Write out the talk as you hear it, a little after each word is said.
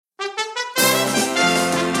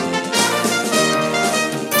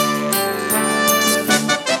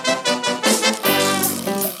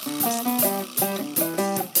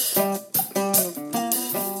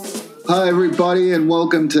everybody, and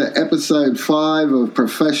welcome to episode 5 of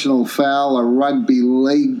Professional Foul, a rugby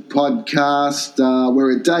league podcast.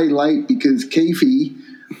 We're a day late because Keefe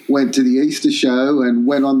went to the Easter show and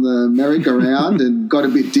went on the merry-go-round and got a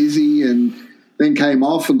bit dizzy and then came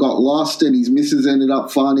off and got lost, and his missus ended up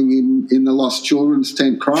finding him in the lost children's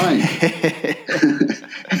tent crying.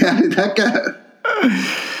 How did that go?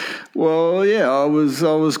 Well, yeah, I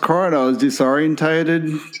was crying. I was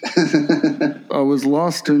disorientated. I was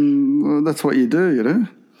lost, and that's what you do, you know.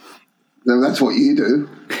 No, that's what you do.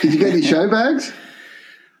 Did you get any show bags?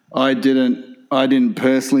 I didn't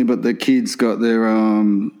personally, but the kids got their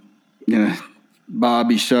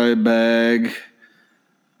Barbie show bag.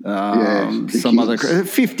 Some other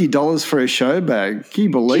 $50 for a show bag. Can you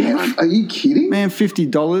believe? Yeah, are you kidding? Man,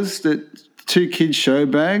 $50 that. 2 kids' show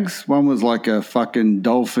bags. One was like a fucking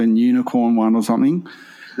dolphin unicorn one or something.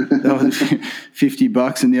 That was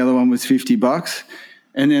 $50, and the other one was $50.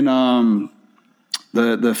 And then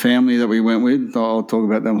the family that we went with, I'll talk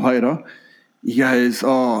about them later. He goes,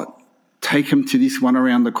 "Oh, take them to this one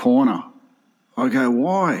around the corner." I go,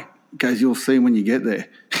 "Why?" He goes, "You'll see when you get there."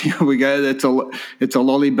 We go, it's a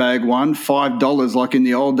lolly bag one, $5 like in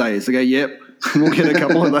the old days. I go, "Yep, we'll get a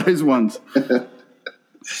couple of those ones."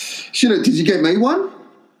 Did you get me one?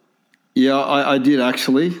 Yeah, I did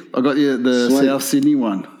actually. I got the Sweet. South Sydney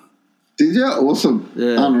one. Did you? Awesome.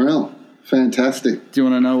 Yeah. Unreal. Fantastic. Do you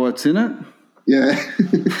want to know what's in it? Yeah.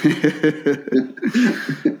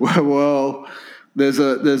 well, there's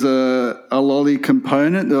a lolly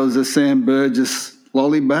component. There was a Sam Burgess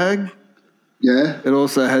lolly bag. Yeah. It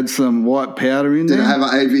also had some white powder in there. Did it have an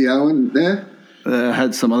AVO in there?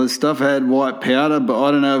 Had some other stuff. I had white powder, but I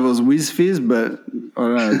don't know if it was Whiz Fizz, but I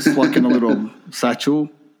don't know. It's like in a little satchel,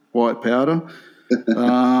 white powder.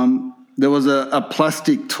 There was a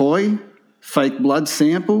plastic toy, fake blood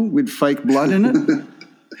sample with fake blood in it.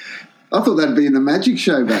 I thought that'd be in the Magic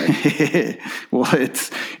show bag. Well, it's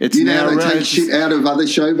you now know they take shit out of other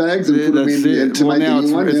show bags and put them in to make a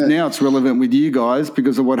new one. Now it's relevant with you guys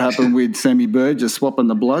because of what happened with Sammy Burgess swapping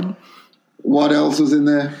the blood. What else was in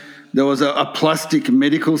there? There was a plastic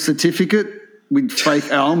medical certificate with fake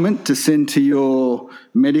ailment to send to your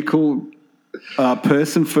medical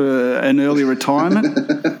person for an early retirement.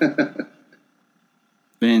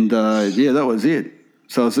 And, that was it.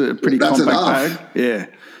 So it was a pretty compact bag. Yeah.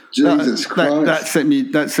 Jesus Christ. That sent me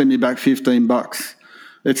back $15.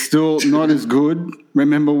 It's still not as good.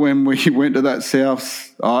 Remember when we went to that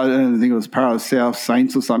I don't think it was Paris South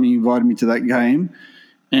Saints or something, invited me to that game.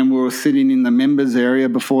 And we were sitting in the members area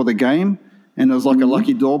before the game, and it was like a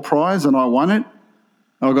lucky draw prize, and I won it.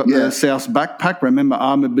 I got the South backpack. Remember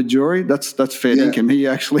Ahmed Bajuri? That's fair income. He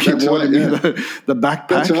actually awarded me the backpack.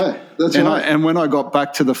 That's right. That's right. And when I got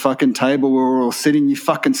back to the fucking table where we were all sitting, you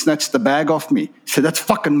fucking snatched the bag off me. He said, "That's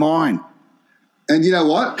fucking mine." And you know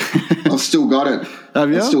what? I've still got it. Have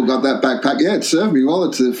you? I've still got that backpack. Yeah, it served me well.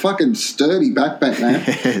 It's a fucking sturdy backpack, man.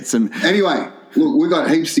 Anyway. Look, we've got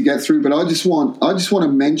heaps to get through, but I just want to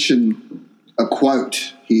mention a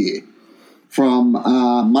quote here from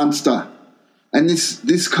Munster, and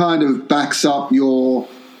this kind of backs up your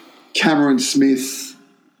Cameron Smith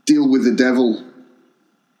deal with the devil,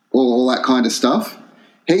 all that kind of stuff.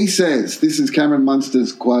 He says, this is Cameron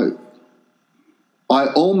Munster's quote,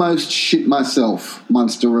 "I almost shit myself,"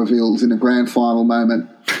 Munster reveals in a grand final moment.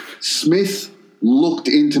 "Smith looked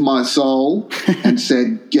into my soul and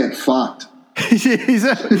said, 'Get fucked.'" Is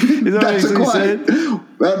that That's a what he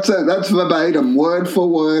quote. said? That's verbatim, word for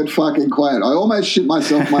word fucking quote. "I almost shit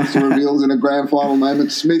myself," Munster reveals in a grand final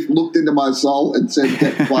moment. "Smith looked into my soul and said,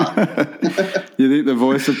 'Get fucked.'" You think the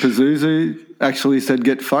voice of Pazuzu actually said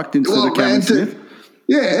 "get fucked" instead of Cameron Smith?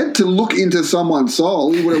 Yeah, to look into someone's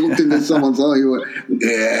soul. He would have looked into someone's soul. He would,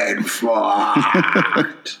 "Get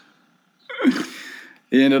fucked."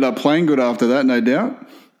 He ended up playing good after that, no doubt.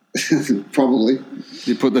 Probably.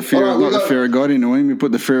 You put the fear the fear of God into him, you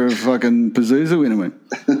put the fear of fucking Pazuzu into him.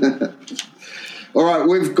 All right,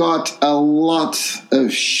 we've got a lot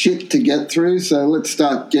of shit to get through, so let's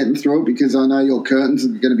start getting through it because I know your curtains are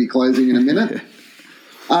going to be closing in a minute.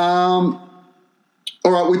 All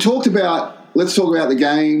right, let's talk about the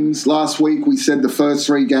games. Last week we said the first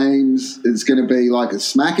 3 games is going to be like a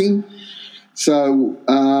smacking. So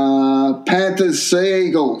Panthers, Sea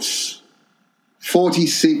Eagles,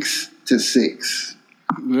 46-6.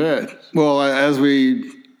 Yeah. Well, as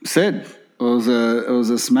we said, it was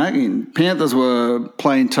a smacking. Panthers were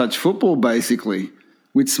playing touch football basically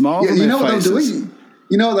with smiles on their faces.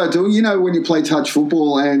 You know what they're doing? You know when you play touch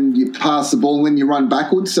football and you pass the ball and then you run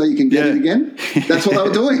backwards so you can get it again? That's what they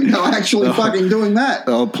were doing. They were actually fucking doing that.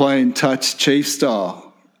 They were playing touch chief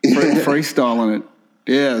style, freestyling it.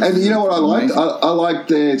 Yeah. And you know what I liked? I liked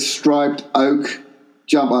their striped oak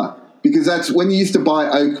jumper because that's when you used to buy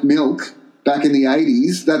oak milk back in the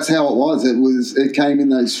 80s. That's how it was. It came in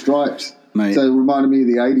those stripes. Mate, so it reminded me of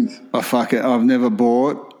the 80s. Oh, fuck it. I've never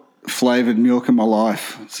bought flavoured milk in my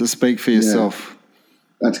life. So speak for yourself. Yeah.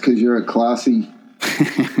 That's because you're a classy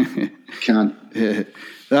cunt. Yeah.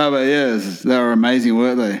 No, but yeah, they were amazing,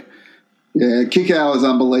 weren't they? Yeah, kick hour was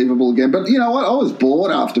unbelievable again. But you know what? I was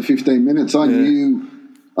bored after 15 minutes. I knew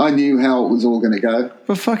how it was all going to go.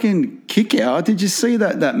 But fucking kick out, did you see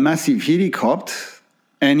that massive hit he copped?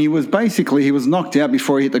 And he was knocked out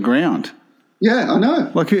before he hit the ground. Yeah, I know.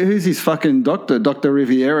 Like, who's his fucking doctor? Dr.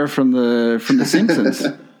 Riviera from the Simpsons.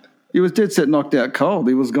 He was dead set knocked out cold.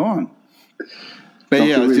 He was gone. But Dr.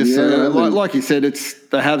 Yeah, it's just like you said, it's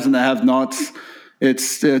the haves and the have-nots.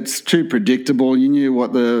 It's too predictable. You knew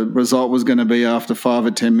what the result was going to be after 5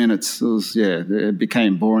 or 10 minutes. It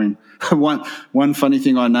became boring. One funny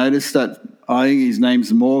thing I noticed that I think his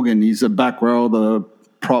name's Morgan. He's a back row, the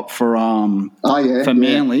prop for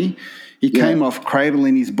Manly. Yeah. He came off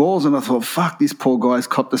cradling his balls, and I thought, fuck, this poor guy's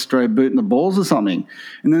copped a stray boot in the balls or something.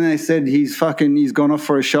 And then they said he's gone off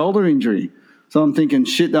for a shoulder injury. So I'm thinking,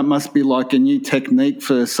 shit, that must be like a new technique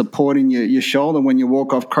for supporting your shoulder when you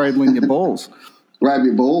walk off cradling your balls. Grab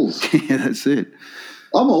your balls. Yeah, that's it.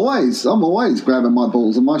 I'm always grabbing my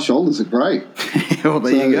balls, and my shoulders are great. Well,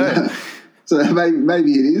 there you go. So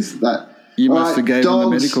maybe it is that. You must have gave them the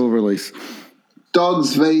medical release.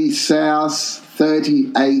 Dogs v South,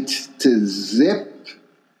 38-0.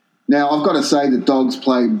 Now, I've got to say the Dogs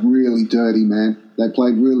played really dirty, man. They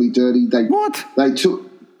played really dirty. What?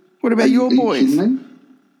 What about your boys?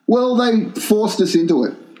 Well, they forced us into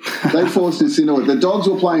it. The Dogs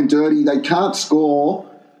were playing dirty. They can't score,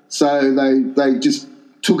 so they just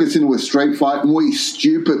took us into a street fight, and we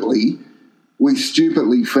stupidly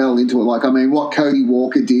fell into it. Like, I mean, what Cody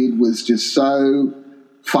Walker did was just so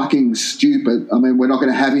fucking stupid. I mean, we're not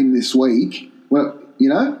going to have him this week. Well, you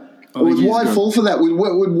know, it was wide fall for that. We'd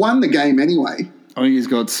won the game anyway. I think he's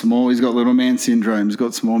got little man syndrome. He's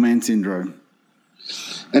got small man syndrome.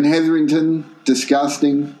 And Hetherington,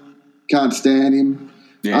 disgusting. Can't stand him.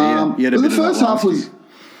 Yeah, the first half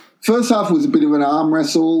was a bit of an arm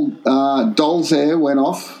wrestle. Doll's hair went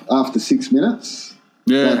off after 6 minutes.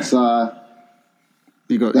 Yeah, that's Lachlan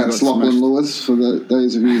Lewis for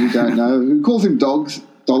those of you who don't know. Who calls him Doll's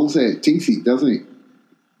hair? Tinksy, doesn't he?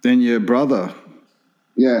 Then your brother.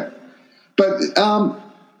 Yeah, but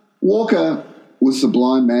Walker was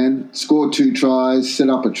sublime, man. Scored 2 tries, set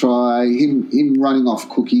up a try. Him running off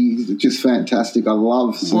Cookie, just fantastic. I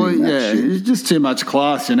love seeing that shit. It's just too much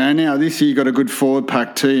class, you know. Now this year you got a good forward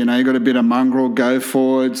pack too, you know. You got a bit of mongrel go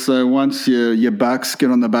forward. So once your backs get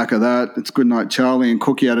on the back of that, it's good night Charlie and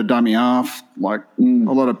Cookie out of dummy half, like a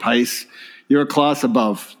lot of pace. You're a class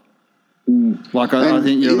above. Like I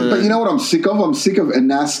think you're But you know what I'm sick of? I'm sick of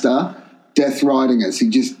Anasta death riding us. He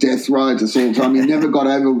just death rides us all the time. He never got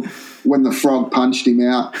over when the frog punched him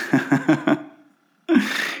out.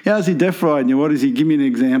 How's he death riding you? What is he? Give me an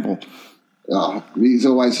example. Oh, he's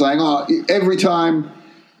always saying, every time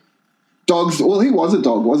Dogs... Well, he was a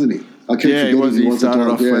dog, wasn't he? I keep he was. He started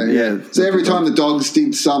off with. So every time the Dogs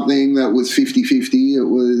did something that was 50-50, it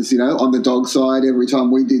was, on the dog side. Every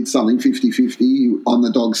time we did something 50-50, on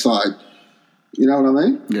the dog side. You know what I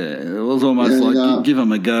mean? Yeah, it was almost like, give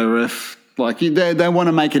them a go, ref. Like, they want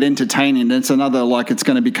to make it entertaining. It's another, like, it's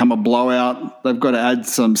going to become a blowout. They've got to add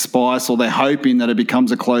some spice, or they're hoping that it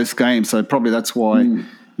becomes a close game. So probably that's why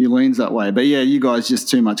he leans that way. But, yeah, you guys just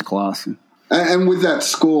too much class. And with that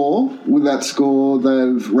score,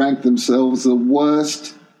 they've ranked themselves the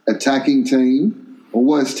worst attacking team, or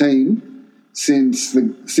worst team, since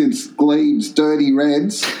Glebe's Dirty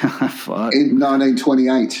Reds in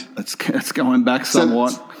 1928. That's going back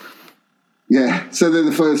somewhat. So they're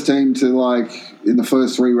the first team to, like, in the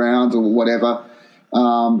first 3 rounds or whatever,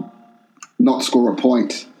 not score a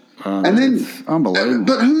point. And then, unbelievable.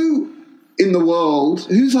 But who in the world,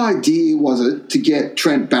 whose idea was it to get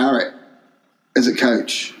Trent Barrett as a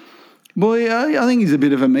coach? Well, yeah, I think he's a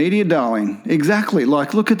bit of a media darling. Exactly.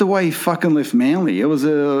 Like, look at the way he fucking left Manly. It was a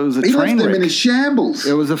train wreck. He left them in a shambles.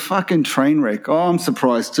 It was a fucking train wreck. Oh, I'm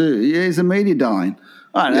surprised too. Yeah, he's a media darling.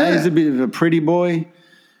 I don't know. He's a bit of a pretty boy.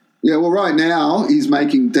 Yeah, well, right now he's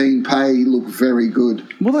making Dean Pay look very good.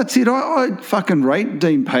 Well, that's it. I fucking rate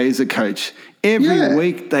Dean Pay as a coach. Every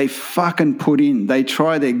week they fucking put in. They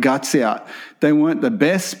try their guts out. They weren't the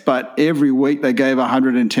best, but every week they gave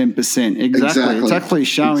 110%. Exactly. It's actually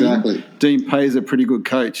showing Dean Pay is a pretty good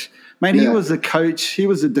coach. Mate, he was a coach. He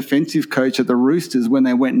was a defensive coach at the Roosters when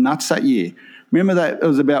they went nuts that year. Remember that it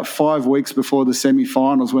was about 5 weeks before the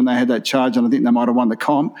semi-finals when they had that charge, and I think they might have won the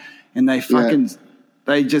comp, and they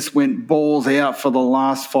they just went balls out for the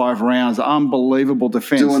last 5 rounds. Unbelievable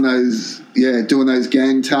defence. Doing those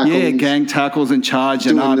gang tackles. Yeah, gang tackles and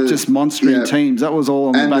charging up, just monstering teams. That was all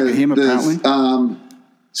on the back of him, apparently.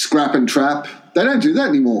 Scrap and trap. They don't do that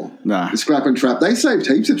anymore. No. The scrap and trap. They saved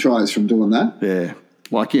heaps of tries from doing that. Yeah.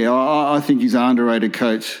 I think he's an underrated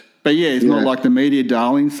coach. But, he's not like the media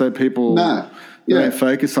darling, so people don't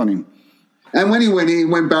focus on him. And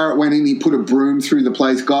when Barrett went in, he put a broom through the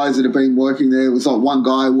place. Guys that had been working there, it was like one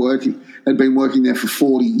guy had been working there for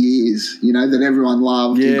 40 years, that everyone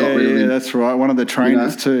loved. Yeah, got rid of him. That's right. One of the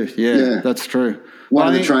trainers too. Yeah, that's true. One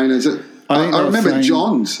of the trainers. I remember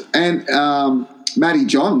Johns and Matty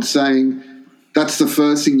Johns saying that's the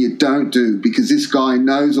first thing you don't do because this guy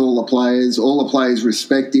knows all the players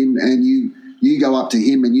respect him, and you go up to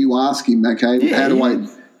him and you ask him, okay, how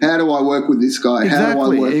do I work with this guy? Exactly, how do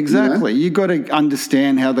I work? Exactly. You've got to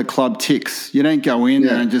understand how the club ticks. You don't go in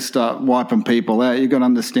there and just start wiping people out. You've got to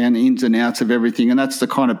understand the ins and outs of everything, and that's the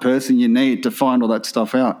kind of person you need to find all that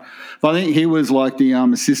stuff out. But I think he was like the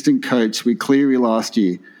assistant coach with Cleary last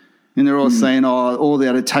year, and they're all saying, all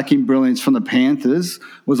that attacking brilliance from the Panthers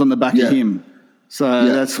was on the back of him. So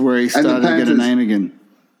that's where he started to get a name again.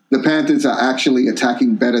 The Panthers are actually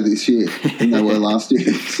attacking better this year than they were last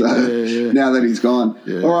year. So now that he's gone.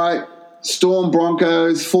 Yeah. All right, Storm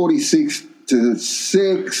Broncos,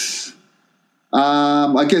 46-6.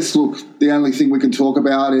 I guess, look, the only thing we can talk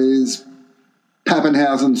about is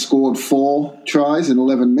Pappenhausen scored 4 tries in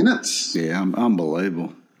 11 minutes. Yeah,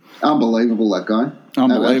 unbelievable. Unbelievable, that guy.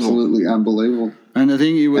 Unbelievable. Absolutely unbelievable. And I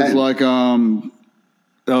think he was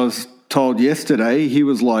I was told yesterday he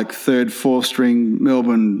was like 3rd, 4th string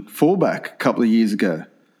Melbourne fullback a couple of years ago.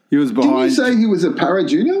 He was behind. Didn't you say he was a para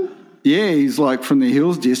junior? Yeah, he's like from the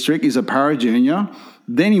Hills district. He's a para junior.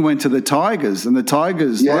 Then he went to the Tigers, and the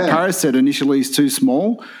Tigers, like Paris said, initially he's too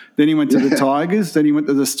small. Then he went to the Tigers. Then he went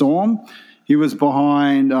to the Storm. He was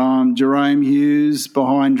behind Jerome Hughes,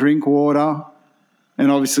 behind Drinkwater,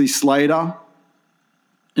 and obviously Slater.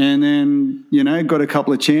 And then, got a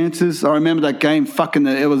couple of chances. I remember that game,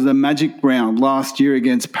 it was the Magic round last year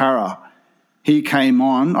against Para. He came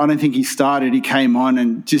on. I don't think he started. He came on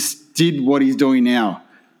and just did what he's doing now.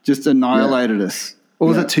 Just annihilated us. Or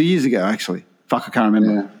was it 2 years ago, actually? I can't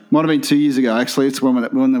remember. Yeah. Might have been 2 years ago, actually. It's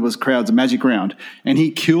when there was crowds, a Magic round. And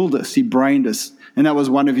he killed us. He brained us. And that was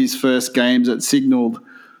one of his first games that signalled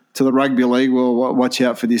to the rugby league, well, watch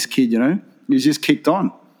out for this kid, He was just kicked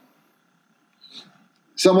on.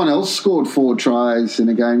 Someone else scored 4 tries in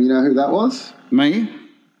a game. You know who that was? Me?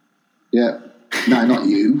 Yeah. No, not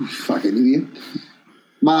you. Fucking idiot.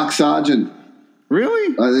 Mark Sargent.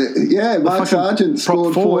 Really? Mark Sargent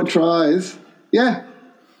scored 4 tries. Yeah.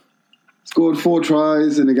 Scored 4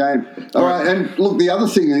 tries in a game. All right. And look, the other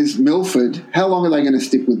thing is Milford. How long are they going to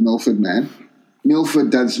stick with Milford, man?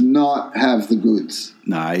 Milford does not have the goods.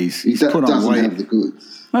 No, he's put on weight. Doesn't have the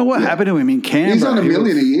goods. No, what happened to him in Canberra? He's on $1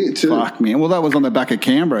 million a year too. Fuck, man. Well, that was on the back of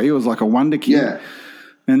Canberra. He was like a wonder kid. Yeah.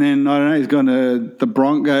 And then, I don't know, he's gone to the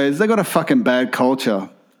Broncos. They got a fucking bad culture.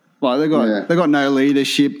 Like, they got no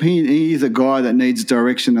leadership. He's a guy that needs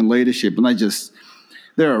direction and leadership, and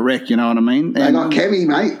they're a wreck, you know what I mean? They got Kevy,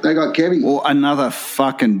 mate. They got Kevy. Or another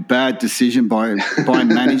fucking bad decision by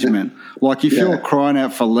management. Like, if you're crying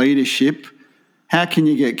out for leadership, how can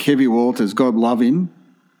you get Kevy Walters? God love him.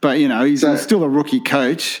 But, he's still a rookie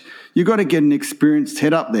coach. You've got to get an experienced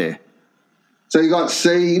head up there. So you got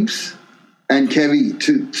Siebes and Kevy,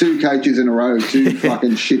 two coaches in a row, 2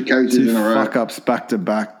 fucking shit coaches in a row. 2 fuck-ups back to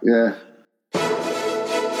back. Yeah.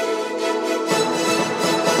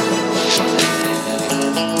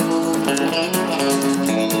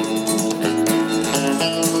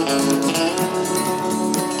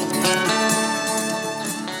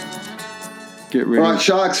 Get rid All right,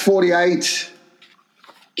 Sharks 48.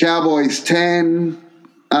 Cowboys 10.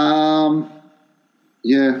 I don't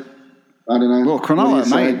know. Well, Cronulla,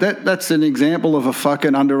 mate, that's an example of a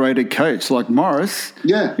fucking underrated coach. Like Morris,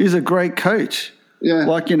 he's a great coach. Yeah.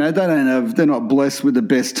 Like, they're not blessed with the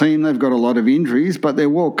best team. They've got a lot of injuries, but they're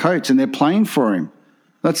well coached and they're playing for him.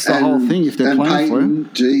 That's the whole thing if they're playing for him.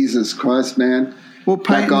 Jesus Christ, man. Well,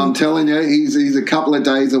 Payton, that guy, I'm telling you, he's a couple of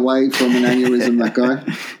days away from an aneurysm, that guy.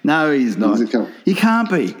 No, he's not. He can't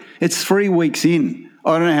be. It's 3 weeks in.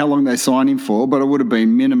 I don't know how long they signed him for, but it would have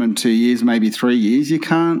been minimum 2 years, maybe 3 years. You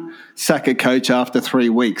can't sack a coach after 3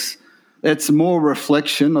 weeks. It's more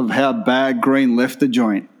reflection of how bad Green left the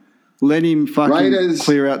joint. Let him fucking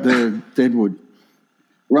clear out the deadwood.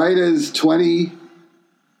 Raiders 20,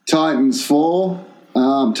 Titans 4.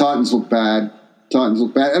 Titans look bad.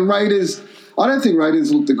 And Raiders, I don't think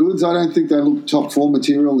Raiders look the goods. I don't think they look top 4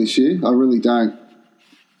 material this year. I really don't.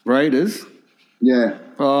 Raiders? Yeah.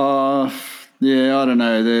 Yeah, I don't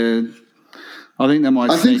know. I think they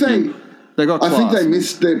might sneak in. They got class. I think they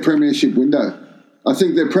missed their premiership window. I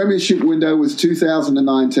think their premiership window was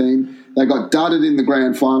 2019. They got dudded in the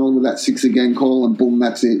grand final with that 6 again call, and boom,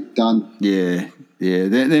 that's it, done. Yeah.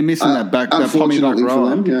 They're missing that back. That Pommy Buck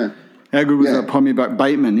rower. Yeah. How good was that Pommy Buck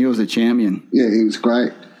Bateman? He was a champion. Yeah, he was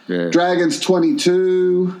great. Yeah. Dragons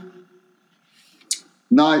 22,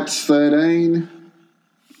 Knights 13.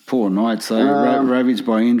 Poor Knights, ravaged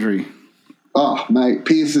by injury. Oh, mate,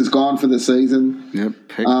 Pearce is gone for the season. Yep.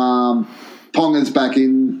 Ponga's back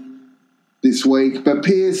in this week, but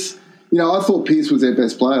Pearce, I thought Pearce was their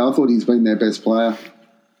best player. I thought he's been their best player.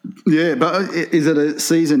 Yeah, but is it a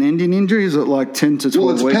season-ending injury? Is it like 10 to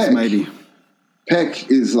 12 weeks Peck. Maybe? Peck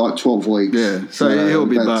is like 12 weeks. Yeah, so he'll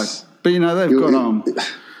be back. But, they've got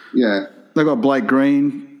they've got Blake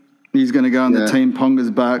Green. He's going to go on the team. Ponga's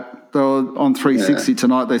back. They were on 360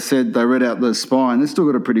 tonight. They said they read out the spine. They've still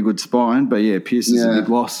got a pretty good spine, but, Pearce is a big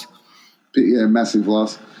loss. Yeah, massive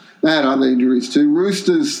loss. They had other injuries too.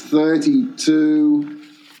 Roosters 32,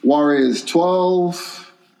 Warriors 12.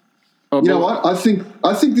 You know what? I think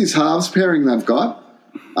this halves pairing they've got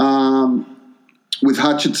with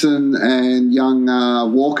Hutchinson and young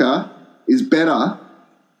Walker is better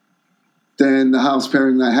than the halves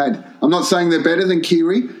pairing they had. I'm not saying they're better than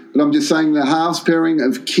Keary, but I'm just saying the halves pairing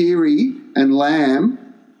of Keary and Lamb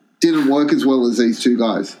didn't work as well as these two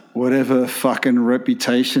guys. Whatever fucking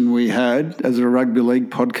reputation we had as a rugby league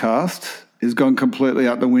podcast is gone completely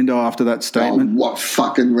out the window after that statement. What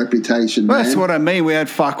fucking reputation, man. That's what I mean. We had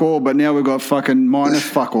fuck all, but now we've got fucking minus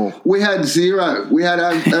fuck all. We had zero. We had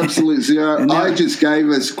absolute zero. I just gave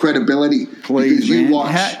us credibility. Please, man. You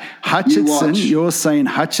watch. Hutchinson, you're saying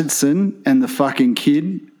Hutchinson and the fucking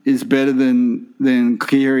kid is better than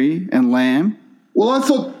Cleary and Lamb? Well, I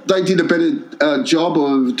thought they did a better job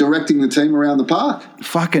of directing the team around the park.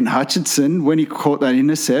 Fucking Hutchinson, when he caught that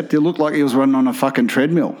intercept, it looked like he was running on a fucking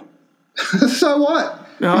treadmill. So what?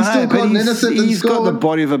 He's got the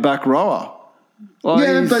body of a back rower. But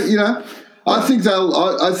I think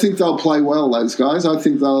they'll play well. Those guys. I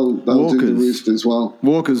think they'll do the Roosters well.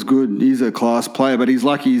 Walker's good. He's a class player, but he's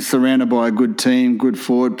lucky he's surrounded by a good team, good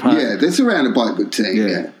forward pack. Yeah, they're surrounded by a good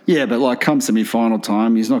team. Yeah, but come semi-final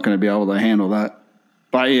time, he's not going to be able to handle that.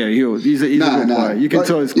 But he's a good player. You can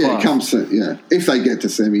tell his class. If they get to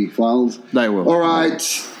semi-finals, they will. All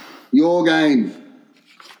right, your game.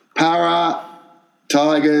 Para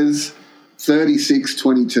Tigers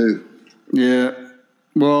 36-22. Yeah.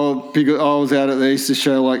 Well, because I was out at the Easter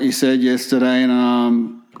show, like you said yesterday,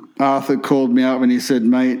 and Arthur called me up and he said,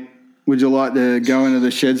 "Mate, would you like to go into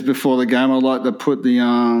the sheds before the game? I'd like to put the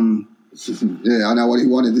Yeah, I know what he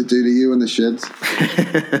wanted to do to you in the sheds.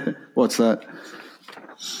 What's that?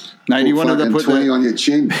 No, he wanted to put 20 on your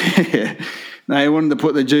chin. No, he wanted to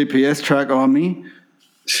put the GPS track on me.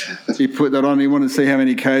 He put that on. He wanted to see how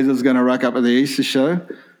many Ks I was going to rack up at the Easter show.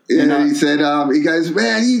 Yeah, he said, he goes,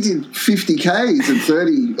 man, you did 50 Ks and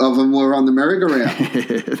 30 of them were on the merry-go-round.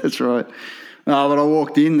 Yeah, that's right. But I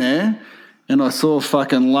walked in there and I saw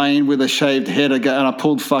fucking Lane with a shaved head and I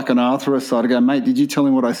pulled fucking Arthur aside. I go, mate, did you tell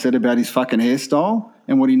him what I said about his fucking hairstyle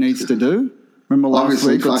and what he needs to do? Remember last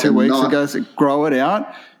week or 2 weeks ago? So grow it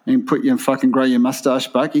out and grow your mustache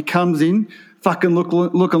back. He comes in fucking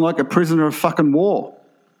looking like a prisoner of fucking war.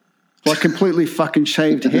 Like completely fucking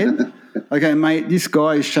shaved head. Okay, mate, this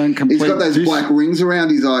guy is shown complete... He's got those black rings around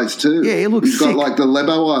his eyes too. Yeah, he looks sick. He's got like the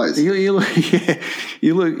Lebo eyes.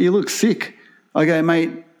 You look sick. Okay,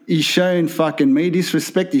 mate, he's shown fucking me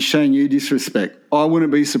disrespect. He's shown you disrespect. I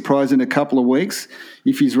wouldn't be surprised in a couple of weeks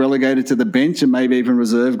if he's relegated to the bench and maybe even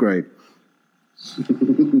reserve grade.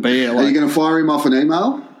 But yeah, are you going to fire him off an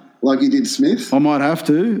email like you did Smith? I might have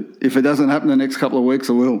to. If it doesn't happen the next couple of weeks,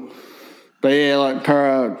 I will. But yeah, like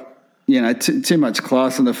Para... too much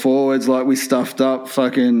class in the forwards. Like we stuffed up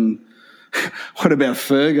fucking. What about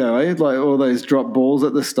Fergo? Like all those drop balls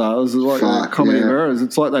at the start. It was like a comedy of errors.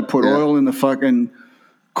 It's like they put oil in the fucking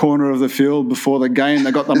corner of the field before the game.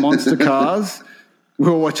 They got the monster cars. We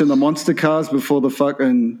were watching the monster cars before the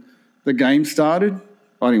game started.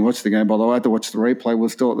 I didn't watch the game, by the way. I had to watch the replay. We're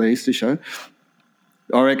still at the Easter show.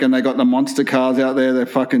 I reckon they got the monster cars out there.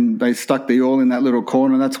 They stuck the oil in that little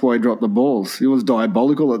corner, and that's why he dropped the balls. He was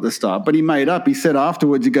diabolical at the start, but he made up. He said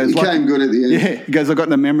afterwards, he goes, came good at the end. Yeah, he goes, I got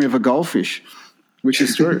the memory of a goldfish, which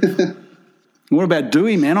is true. What about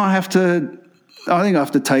Dewey, man? I think I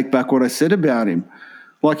have to take back what I said about him.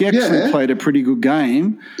 Like he actually played a pretty good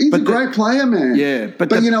game. He's a great player, man. Yeah,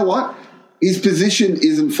 but you know what? His position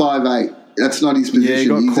isn't 5'8". That's not his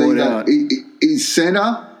position. Yeah, he got caught out. He's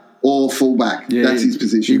centre or fullback. Yeah, that's his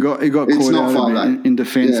position. He got caught out in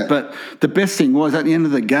defence. Yeah. But the best thing was at the end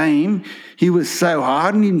of the game, he was so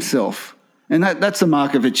hard on himself. And that's a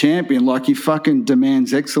mark of a champion. Like, he fucking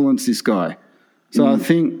demands excellence, this guy. So I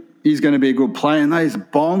think he's going to be a good player. And those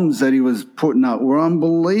bombs that he was putting up were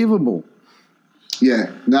unbelievable.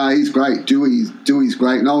 Yeah, no, he's great. Dewey's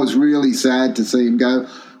great. And I was really sad to see him go.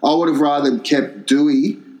 I would have rather kept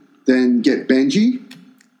Dewey than get Benji.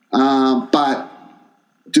 But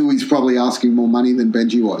Dewey's probably asking more money than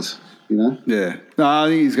Benji was, you know? Yeah. No, I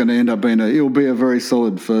think he's going to end up he'll be a very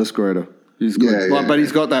solid first grader. He's good. But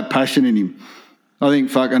he's got that passion in him. I think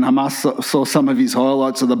fucking Hamas saw some of his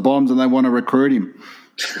highlights of the bombs and they want to recruit him.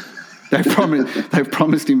 They've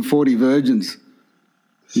promised him 40 virgins.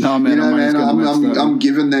 No, man, I'm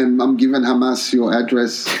giving Hamas your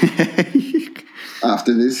address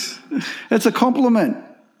after this. It's a compliment.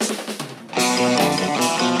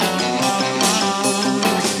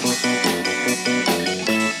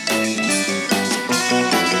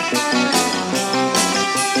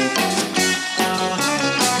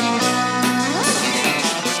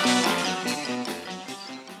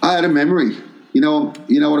 I had a memory. You know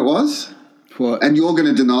what it was? What? And you're going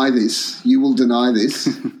to deny this. You will deny this.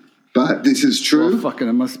 But this is true. Well,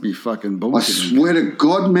 it must be fucking bullshit. I swear to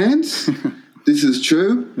God, man. This is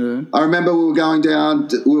true. Yeah. I remember we were going down,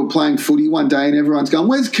 we were playing footy one day and everyone's going,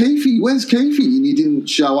 where's Keefe? Where's Keefe? And you didn't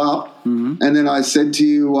show up. Mm-hmm. And then I said to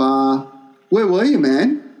you, where were you,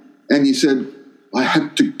 man? And you said, I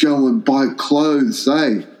had to go and buy clothes,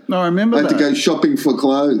 eh? No, I remember that. I had to go shopping for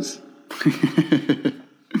clothes.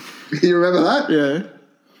 You remember that? Yeah.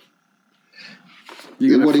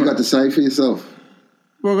 What do you got to say for yourself?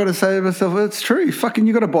 Well, I've got to say to myself, it's true.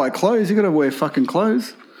 You got to buy clothes. You got to wear fucking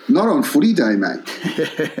clothes. Not on footy day, mate.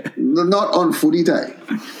 Not on footy day.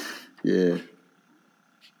 Yeah.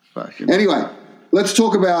 Fucking. Anyway, let's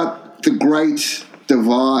talk about the Great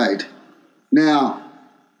Divide. Now,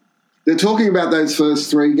 they're talking about those first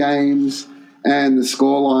 3 games and the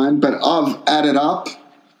scoreline, but I've added up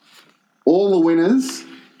all the winners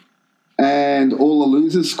and all the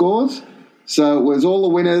losers' scores. So it was all the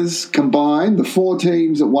winners combined. The 4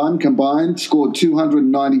 teams that won combined scored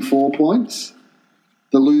 294 points.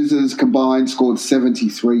 The losers combined scored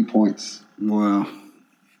 73 points. Wow.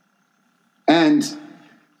 And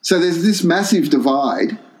so there's this massive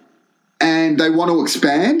divide, and they want to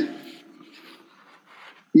expand.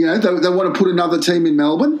 You know, they want to put another team in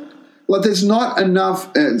Melbourne. Like, there's not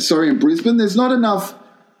enough, in Brisbane, there's not enough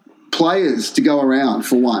players to go around,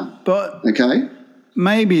 for one. But okay,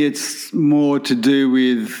 maybe it's more to do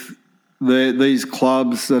with these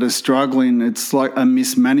clubs that are struggling. It's like a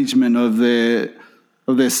mismanagement of their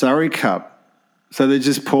Surrey Cup. So they're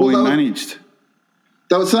just poorly managed.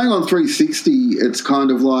 They were saying on 360 it's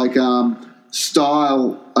kind of like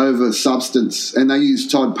style over substance, and they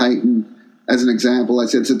used Todd Payton as an example. They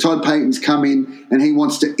said, so Todd Payton's come in and he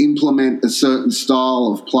wants to implement a certain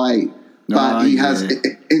style of play. But he has,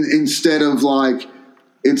 instead of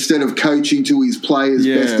coaching to his players'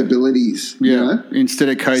 best abilities. Yeah. You know? Instead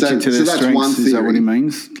of coaching to their strengths, is that what he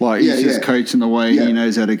means? Like, he's just coaching the way he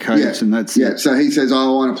knows how to coach, and that's it. So he says, I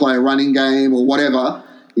want to play a running game or whatever.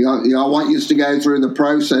 You know, I want you to go through the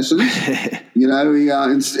processes. You know,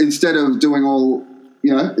 instead of doing all,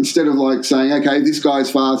 you know, instead of like saying, okay, this guy's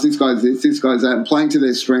fast, this guy's this guy's that, and playing to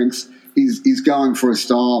their strengths, he's going for a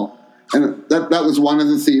style. And that was one of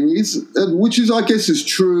the theories, which is, I guess, is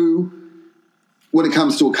true when it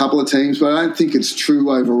comes to a couple of teams, but I don't think it's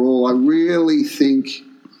true overall. I really think,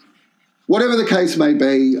 whatever the case may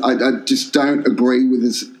be, I just don't agree with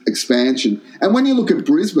this expansion. And when you look at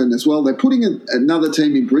Brisbane as well, they're putting another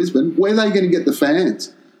team in Brisbane. Where are they going to get the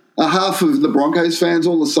fans? Are half of the Broncos fans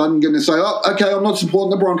all of a sudden going to say, oh, okay, I'm not supporting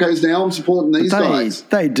the Broncos now, I'm supporting these guys?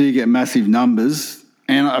 They do get massive numbers,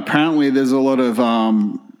 and apparently there's a lot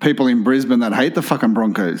of people in Brisbane that hate the fucking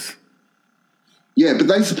Broncos. Yeah, but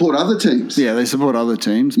they support other teams. Yeah, they support other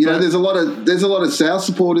teams. You know, there's a lot of South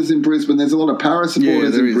supporters in Brisbane. There's a lot of Para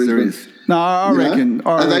supporters in Brisbane. There is. No, I reckon.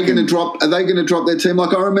 Are they going to drop their team?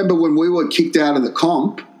 Like, I remember when we were kicked out of the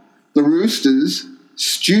comp, the Roosters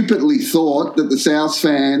stupidly thought that the South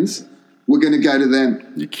fans were going to go to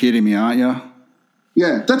them. You're kidding me, aren't you?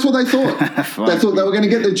 Yeah, that's what they thought. They thought they were going to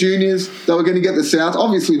get the juniors, they were going to get the South.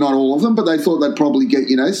 Obviously not all of them, but they thought they'd probably get,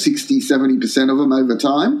 60, 70% of them over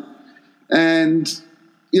time. And,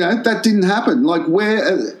 that didn't happen. Like,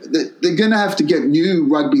 they're going to have to get new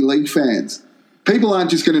rugby league fans. People aren't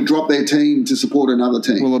just going to drop their team to support another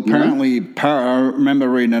team. Well, apparently, I remember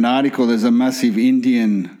reading an article, there's a massive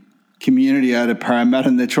Indian community out of Parramatta,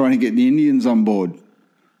 and they're trying to get the Indians on board.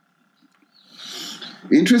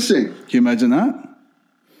 Interesting. Can you imagine that?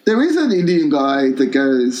 There is an Indian guy that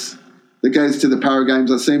goes to the Para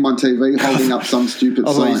Games. I've seen him on TV holding up some stupid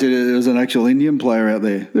sign. I thought you said there was an actual Indian player out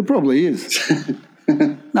there. There probably is.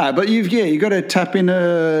 No, but you've got to tap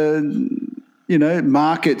into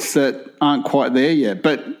markets that aren't quite there yet.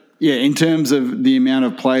 But yeah, in terms of the amount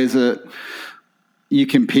of players that you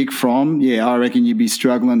can pick from, I reckon you'd be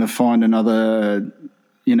struggling to find another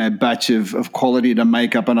batch of quality to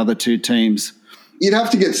make up another two teams. You'd have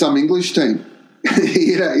to get some English team.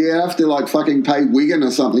 You have to fucking pay Wigan or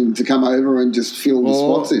something to come over and just fill the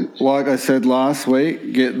spots in. Like I said last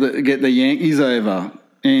week, get the Yankees over.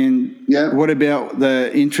 And what about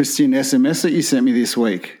the interesting SMS that you sent me this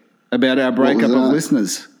week about our breakup of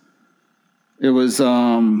listeners? It was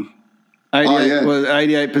 88%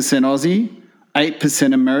 Aussie,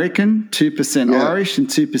 8% American, 2% Irish, and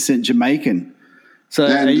 2% Jamaican. So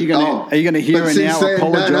are you going to hear and now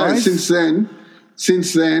apologise? No,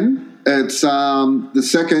 since then. It's the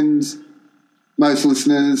second most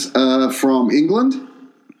listeners are from England,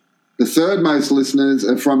 the third most listeners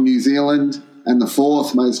are from New Zealand, and the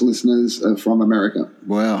fourth most listeners are from America.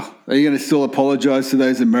 Wow. Are you going to still apologise to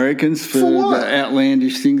those Americans for the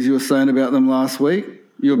outlandish things you were saying about them last week?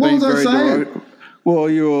 You were being very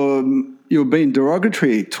you were being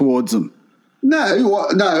derogatory towards them. No,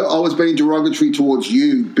 I was being derogatory towards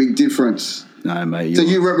you. Big difference. No, mate. So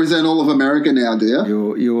you represent all of America now, do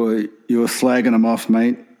you? You were slagging them off,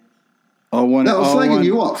 mate. I was slagging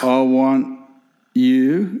you off. I want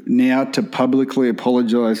you now to publicly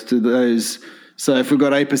apologise to those. So if we've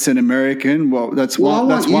got 8% American, that's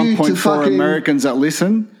 1.4 Americans that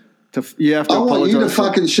listen. You have to apologise. I want you to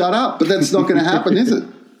fucking shut up, but that's not going to happen, is it?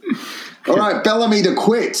 All right, Bellamy to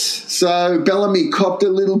quit. So Bellamy copped a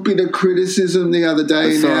little bit of criticism the other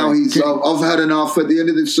day. Now I've had enough. At the end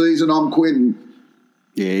of the season, I'm quitting.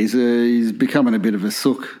 Yeah, he's becoming a bit of a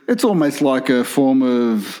sook. It's almost like a form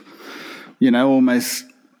of, almost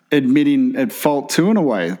admitting at fault too in a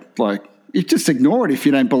way. Like, you just ignore it if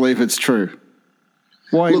you don't believe it's true.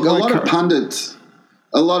 Why? Look, a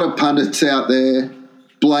lot of pundits out there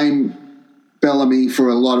blame Bellamy for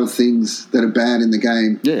a lot of things that are bad in the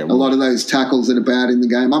game. Yeah, a lot of those tackles that are bad in the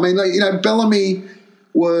game. I mean, Bellamy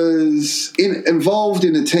was involved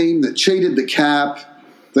in a team that cheated the cap,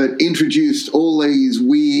 that introduced all these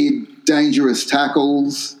weird, dangerous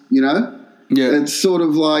tackles. Yeah, it's sort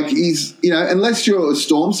of like he's unless you're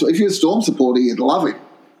if you're a Storm supporter, you'd love him.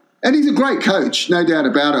 And he's a great coach, no doubt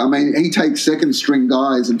about it. I mean, he takes second-string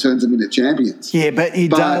guys and turns them into champions. Yeah, but he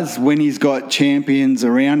does when he's got champions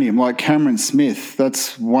around him, like Cameron Smith.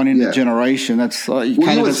 That's one in a generation. That's you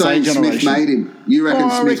can't even say generation. Smith made him. You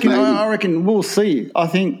reckon Smith made him? I reckon we'll see. I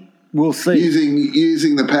think we'll see.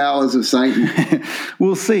 Using the powers of Satan.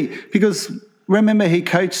 We'll see. Because remember, he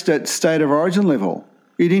coached at State of Origin level.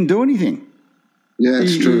 He didn't do anything. Yeah,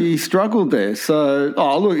 it's true. He struggled there. So,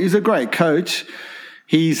 look, he's a great coach.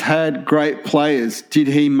 He's had great players. Did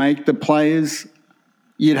he make the players?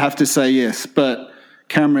 You'd have to say yes. But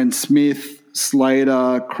Cameron Smith,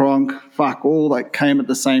 Slater, Cronk, all that came at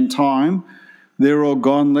the same time. They're all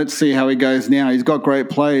gone. Let's see how he goes now. He's got great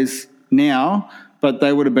players now, but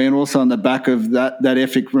they would have been also on the back of that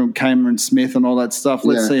epic from Cameron Smith and all that stuff.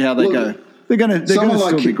 Let's see how they go. They're going to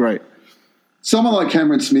still be great. Someone like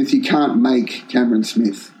Cameron Smith, you can't make Cameron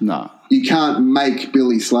Smith. No. You can't make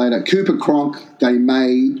Billy Slater. Cooper Cronk they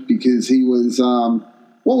made because he was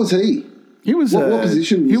what was he? He was what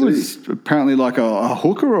position was he? He was apparently like a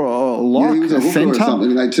hooker or a lock, he was a hooker centre.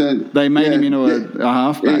 Or something. They made him into a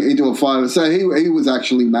halfback. Into a fiver. So he was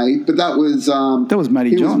actually made, but that was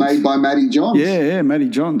Matty Johns. He was made by Matty Johns. Yeah, Matty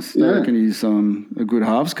Johns. I reckon he's a good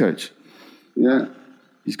halves coach. Yeah.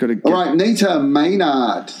 He's got to All right, Nita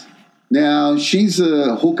Maynard. Now, she's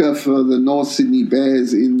a hooker for the North Sydney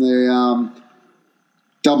Bears in the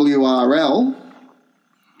WRL,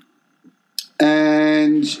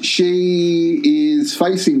 and she is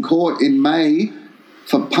facing court in May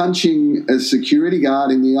for punching a security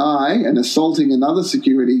guard in the eye and assaulting another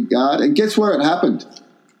security guard. And guess where it happened?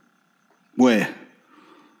 Where?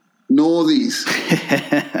 Northies.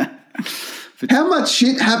 How much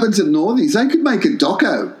shit happens at Northies? They could make a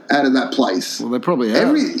doco out of that place. Well, they probably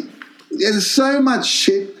have. There's so much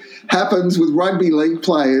shit happens with rugby league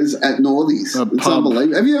players at Northies. It's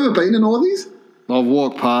unbelievable. Have you ever been to Northies? I've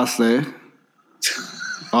walked past there.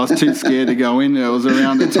 I was too scared to go in there. It was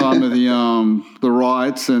around the time of the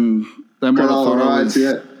riots, and they might have thought I was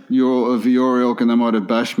of your ilk, and they might have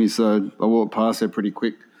bashed me. So I walked past there pretty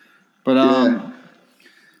quick. But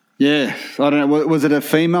Yeah, I don't know. Was it a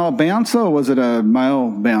female bouncer or was it a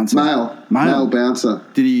male bouncer? Male bouncer.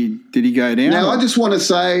 Did he go down? Now, I just want to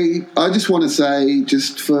say,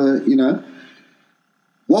 just for,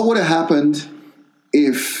 what would have happened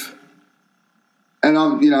if, and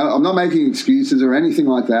I'm not making excuses or anything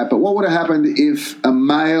like that, but what would have happened if a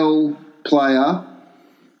male player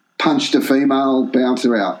punched a female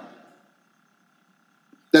bouncer out?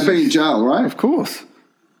 They'd be in jail, right? Of course.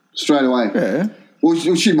 Straight away. Yeah. Well,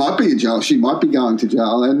 she might be in jail. She might be going to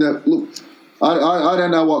jail. And look, I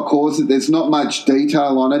don't know what caused it. There's not much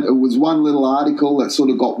detail on it. It was one little article that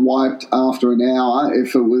sort of got wiped after an hour.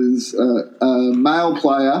 If it was a male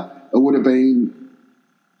player, it would have been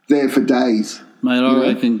there for days. Mate, I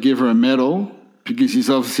reckon give her a medal because she's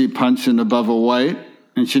obviously punching above her weight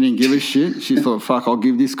and she didn't give a shit. She thought, fuck, I'll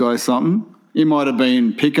give this guy something. He might have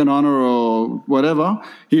been picking on her or whatever.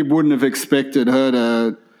 He wouldn't have expected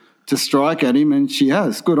her to strike at him, and she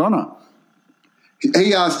has. Good on her.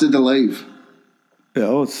 He asked her to leave.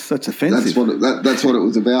 Yeah, that's offensive. That's what it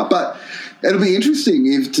was about. But it'll be interesting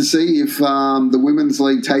to see if the women's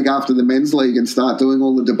league take after the men's league and start doing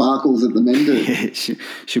all the debacles that the men do. Yeah,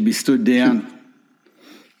 she'll be stood down.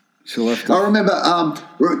 She'll have to. I remember.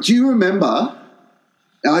 Do you remember?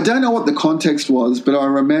 I don't know what the context was, but I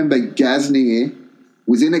remember Gasnier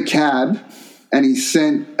was in a cab and he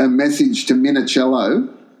sent a message to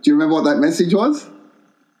Minicello. Do you remember what that message was?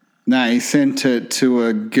 No, he sent it to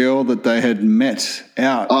a girl that they had met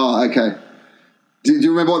out. Oh, okay. Do you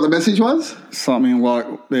remember what the message was? Something like,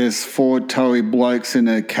 there's 4 towy blokes in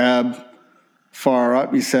a cab, fire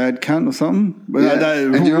up, you sad cunt, or something. Yeah.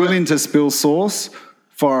 They're willing to spill sauce,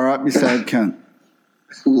 fire up, you sad cunt.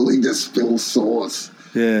 Willing to spill sauce.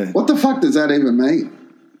 Yeah. What the fuck does that even mean?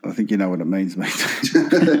 I think you know what it means, mate. Do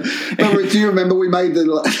you remember we made the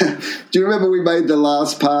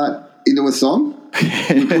last part into a song?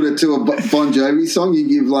 We put it to a Bon Jovi song, You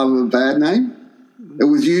Give Love a Bad Name. It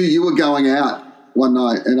was you. You were going out one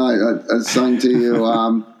night, and I sang to you,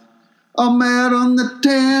 I'm out on the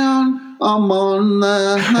town, I'm on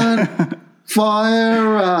the hunt,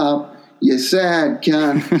 fire up, you sad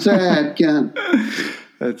cunt, sad cunt.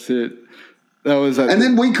 That's it. That was it. And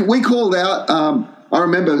then we called out, I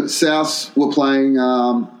remember South were playing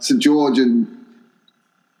St. George and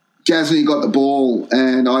Gasney got the ball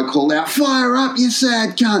and I called out, fire up, you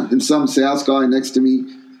sad cunt. And some South guy next to me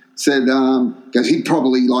said, because he's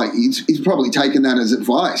probably taken that as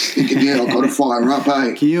advice, thinking, yeah, I've got to fire up,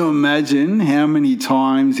 eh? Can you imagine how many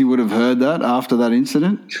times he would have heard that after that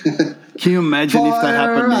incident? Can you imagine if that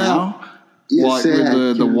happened now? Like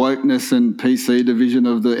with the wokeness and PC division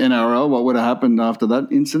of the NRL, what would have happened after that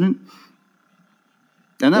incident?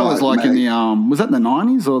 And that was like, mate, in the was that the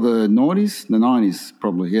 90s or the noughties? The 90s,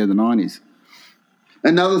 probably. Yeah, the 90s.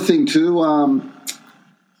 Another thing too, I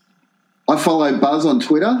follow Buzz on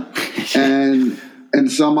Twitter, and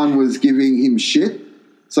someone was giving him shit.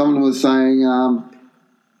 Someone was saying,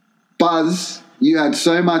 Buzz, you had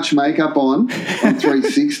so much makeup on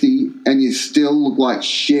 360, and you still look like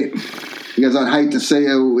shit. Because I'd hate to see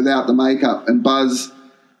her without the makeup. And Buzz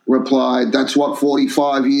replied, that's what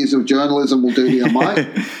 45 years of journalism will do to you, mate.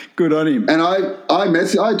 Good on him. And I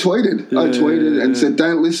tweeted and said,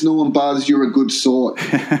 don't listen to him, Buzz, you're a good sort.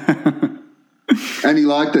 And he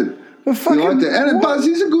liked it. He liked it. And Buzz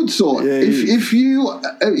is a good sort. Yeah,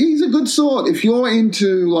 he's a good sort. If you're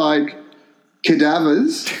into, like,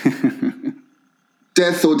 cadavers,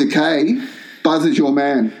 death or decay, Buzz is your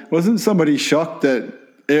man. Wasn't somebody shocked that,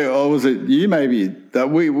 or was it you maybe, that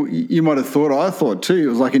you might have thought, I thought too, it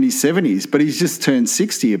was like in his 70s, but he's just turned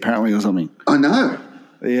 60 apparently or something. I know.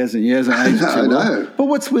 He hasn't aged too I know. But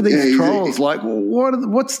what's with these trolls? Like,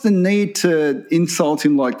 what's the need to insult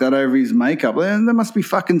him like that over his makeup? There must be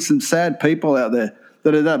fucking some sad people out there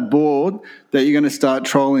that are that bored that you're going to start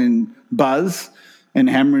trolling Buzz and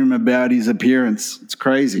hammering him about his appearance. It's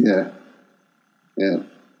crazy. Yeah.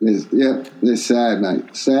 They're sad,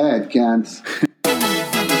 mate. Sad cunts.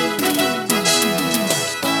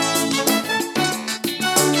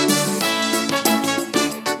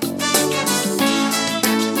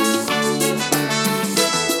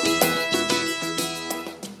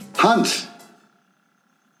 Hunt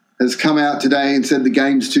has come out today and said the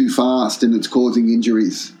game's too fast and it's causing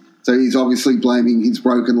injuries. So he's obviously blaming his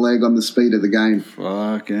broken leg on the speed of the game.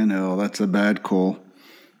 Fucking hell, that's a bad call.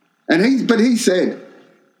 And he said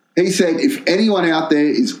if anyone out there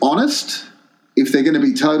is honest, if they're going to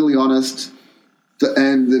be totally honest,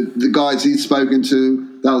 and the guys he's spoken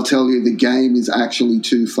to, they'll tell you the game is actually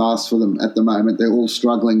too fast for them at the moment. They're all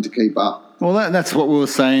struggling to keep up. Well, that's what we were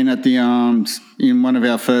saying at the in one of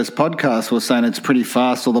our first podcasts. We were saying it's pretty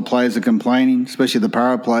fast. All the players are complaining, especially the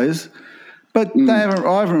para players. But I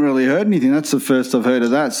haven't really heard anything. That's the first I've heard of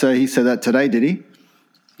that. So he said that today, did he?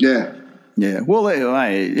 Yeah. Yeah. Well,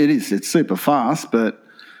 it is. It's super fast, but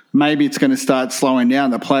maybe it's going to start slowing down.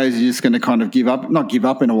 The players are just going to kind of give up, not give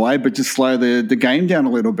up in a way, but just slow the game down a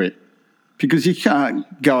little bit. Because you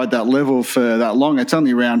can't go at that level for that long. It's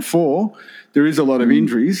only round 4. There is a lot of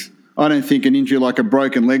injuries. I don't think an injury like a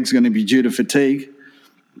broken leg is going to be due to fatigue.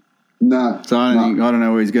 No. So I don't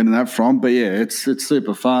know where he's getting that from. But, yeah, it's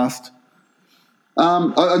super fast.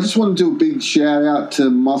 I just want to do a big shout-out to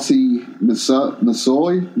Mossy Masoe.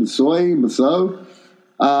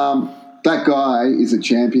 That guy is a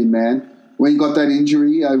champion, man. When he got that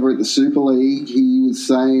injury over at the Super League, he was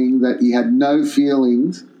saying that he had no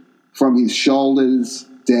feelings from his shoulders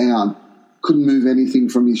down. Couldn't move anything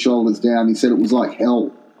from his shoulders down. He said it was like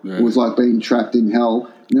hell. Yeah. It was like being trapped in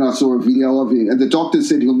hell. And then I saw a video of him. And the doctor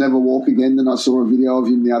said he'll never walk again. Then I saw a video of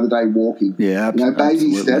him the other day walking. Yeah,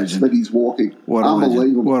 baby steps, legend. But he's walking.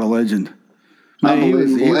 Unbelievable. What a legend. Mate,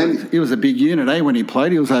 he was a big unit, when he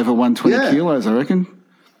played. He was over 120 kilos, I reckon.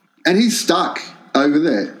 And he's stuck over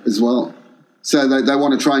there as well. So they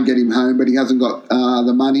want to try and get him home, but he hasn't got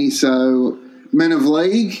the money. So Men of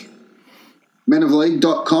League,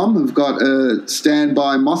 menofleague.com have got a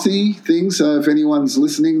standby Mossy thing. So if anyone's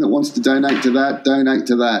listening that wants to donate to that, donate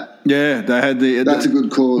to that. Yeah, they had that's a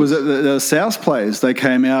good cause. Was it the South players? They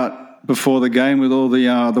came out before the game with all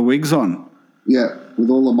the wigs on. Yeah,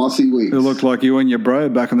 with all the Mossy wigs. It looked like you and your bro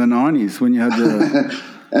back in the 90s when you had the...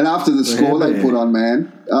 And after the score they put on,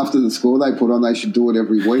 man, they should do it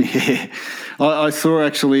every week. Yeah. I saw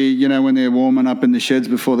actually, when they're warming up in the sheds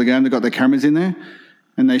before the game, they got the cameras in there.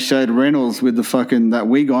 And they showed Reynolds with that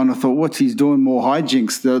wig on. I thought, what's he's doing more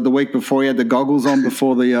hijinks? The week before he had the goggles on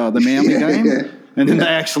before the Manly game. Yeah. And then they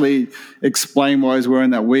actually explain why he's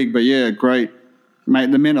wearing that wig. But, yeah, great. Mate,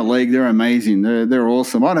 the Men of League, they're amazing. They're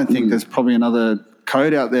awesome. I don't think there's probably another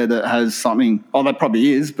code out there that has something. Oh, there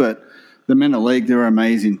probably is, but the Men of League, they're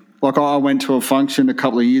amazing. Like I went to a function a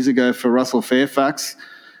couple of years ago for Russell Fairfax.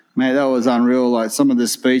 Mate, that was unreal. Like some of the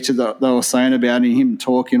speeches that they were saying about him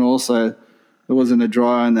talking also. There wasn't a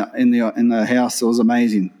dryer in the house. It was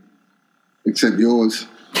amazing. Except yours.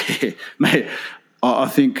 Yeah, mate, I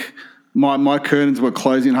think my curtains were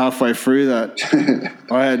closing halfway through that.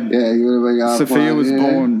 I had you would have been halfway. Sophia was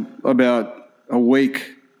born about a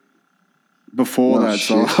week before that,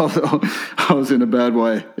 shit. So I was in a bad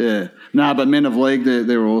way. Yeah. But Men of League,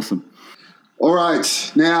 they're awesome. All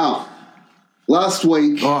right. Now, last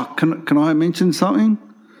week. Oh, can I mention something?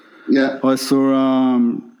 Yeah. I saw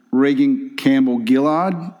Regan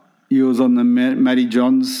Campbell-Gillard. He was on the Matty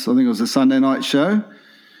Johns, I think it was a Sunday night show.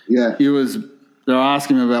 Yeah. They were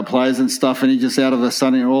asking him about players and stuff, and he just all of a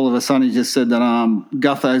sudden he just said that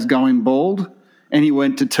Gutho's going bald, and he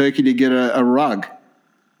went to Turkey to get a rug.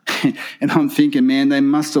 And I'm thinking, man, they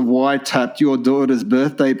must have wiretapped your daughter's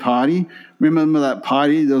birthday party. Remember that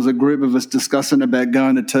party? There was a group of us discussing about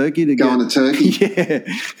going to Turkey. To Turkey? Yeah.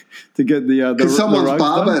 To get the someone's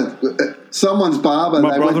barber.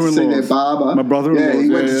 My they went to see their barber. My brother-in-law. Yeah, he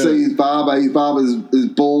went to see his barber. His barber's as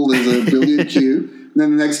bald as a billiard cue. And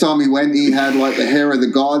then the next time he went, he had like the hair of the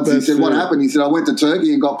gods. He said, what happened? He said, I went to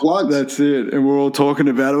Turkey and got plugged. That's it. And we're all talking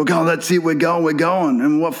about it. We're going, that's it. We're going.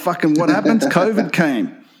 And what happens? COVID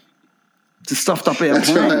came. Just stuffed up our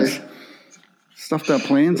plans. Right. Stuffed our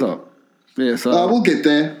plans up. Yeah, so we'll get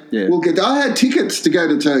there. Yeah. We'll get there. I had tickets to go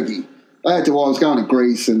to Turkey. I was going to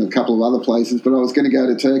Greece and a couple of other places, but I was going to go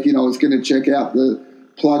to Turkey and I was going to check out the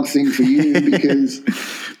plug thing for you because...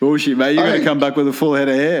 Bullshit, mate. You're going to come back with a full head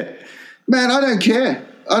of hair. Man, I don't care.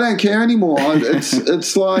 I don't care anymore.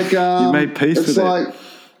 It's like... you made peace with it.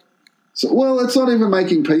 Well, it's not even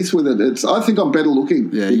making peace with it. I think I'm better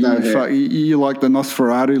looking. Yeah, you like the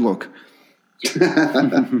Nosferatu look.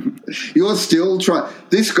 You're still trying.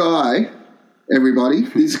 This guy, everybody,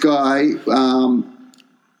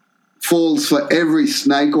 falls for every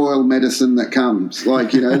snake oil medicine that comes.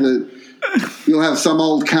 Like, you'll have some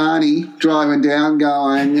old carny driving down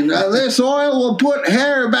going, this oil will put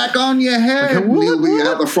hair back on your head. Okay, and he'll be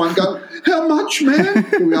out the front going, how much, man?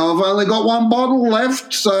 I've only got one bottle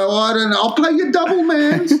left, so I'll pay you double,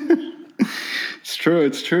 man. It's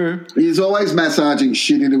true. He's always massaging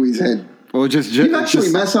shit into his head. Or You've actually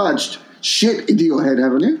massaged shit into your head,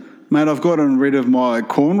 haven't you? Mate, I've gotten rid of my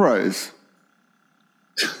cornrows.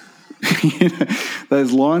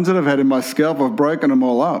 Those lines that I've had in my scalp, I've broken them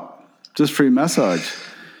all up just through massage.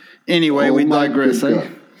 Anyway, we digress, eh?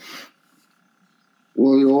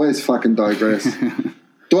 Well, you always fucking digress.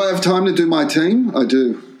 Do I have time to do my team? I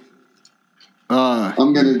do.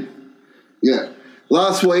 I'm going to, yeah.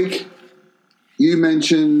 Last week, you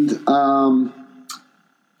mentioned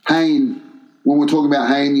Hayne. When we're talking about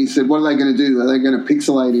Hayne, you said, what are they going to do? Are they going to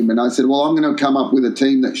pixelate him? And I said, well, I'm going to come up with a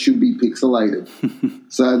team that should be pixelated.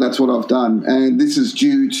 So that's what I've done. And this is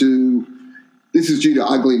due to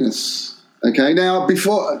ugliness. Okay, now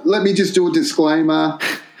let me just do a disclaimer.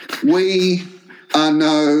 We are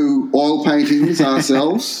no oil paintings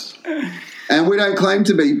ourselves, and we don't claim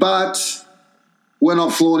to be, but we're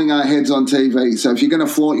not flaunting our heads on TV. So if you're going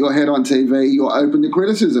to flaunt your head on TV, you're open to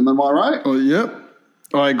criticism. Am I right? Oh, yep.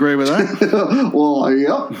 I agree with that. Well,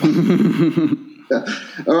 yep.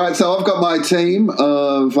 All right, so I've got my team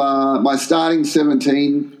of my starting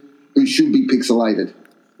 17 who should be pixelated.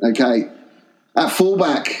 Okay. At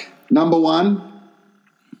fullback, number 1,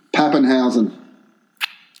 Pappenhausen.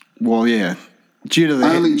 Well, yeah. Due to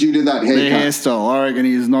that haircut. The hairstyle. I reckon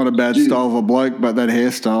he's not a bad style of a bloke, but that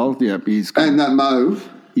hairstyle, yep, he's good. And that mauve.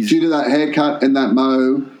 Due to that haircut and that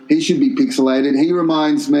mauve, he should be pixelated. He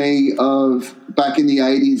reminds me of back in the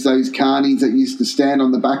 80s, those carnies that used to stand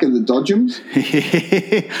on the back of the Dodgems.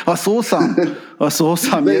 I saw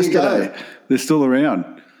some yesterday. They're still around.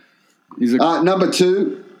 Number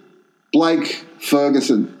 2, Blake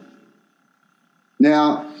Ferguson.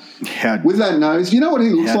 Now, with that nose, you know what he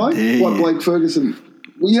looks like? Blake Ferguson.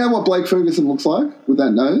 Well, you know what Blake Ferguson looks like with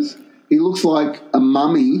that nose? He looks like a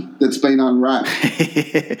mummy that's been unwrapped.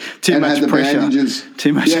 Too much pressure. Bandages.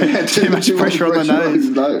 Too much pressure on the nose.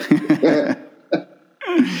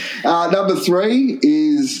 Number 3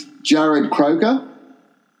 is Jared Croker.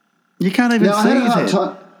 You can't even see it.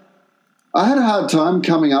 I had a hard time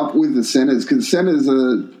coming up with the centres because centres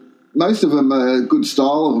most of them are a good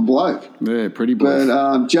style of a bloke. Yeah, pretty bloke.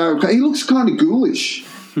 But Jared, he looks kind of ghoulish.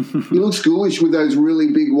 He looks ghoulish with those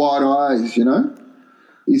really big white eyes, you know?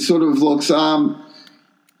 He sort of looks...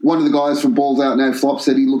 one of the guys from Balls Out No Flop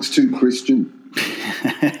said he looks too Christian.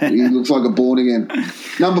 He looks like a born again.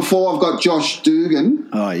 Number 4, I've got Josh Dugan.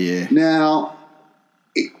 Oh, yeah. Now,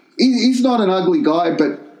 he's not an ugly guy,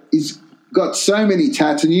 but he's got so many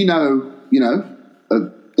tats, and you know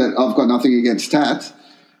that I've got nothing against tats,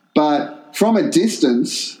 but from a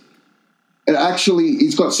distance,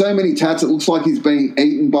 he's got so many tats, it looks like he's being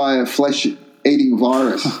eaten by a flesh-eating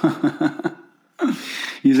virus.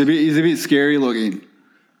 He's a bit scary looking.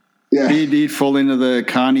 Yeah. He'd fall into the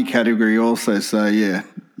carny category also, so yeah,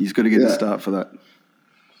 he's got to get a start for that.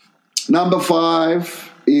 Number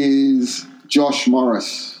 5 is Josh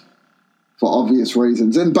Morris, for obvious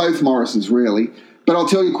reasons, and both Morrises really. But I'll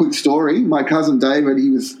tell you a quick story. My cousin David,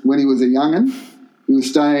 when he was a young'un, he was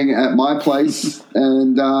staying at my place,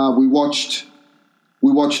 and we watched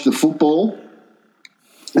the football.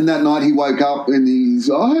 And that night he woke up and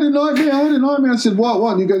I had a nightmare. I said, what?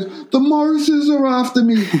 And he goes, the Morrises are after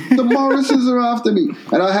me. The Morrises are after me.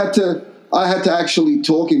 And I had to actually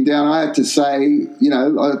talk him down. I had to say,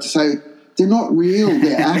 they're not real.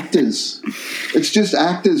 They're actors. It's just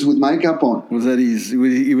actors with makeup on. Was that he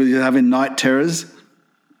was having night terrors?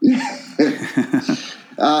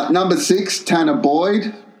 Number 6, Tanner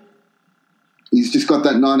Boyd. He's just got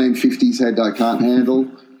that 1950s head I can't handle.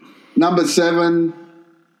 Number 7,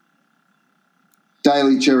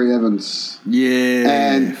 Daly Cherry Evans. Yeah.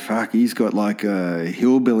 And he's got like a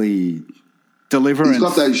hillbilly Deliverance. He's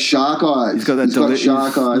got those shark eyes. He's got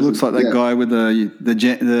shark eyes. He looks like that guy with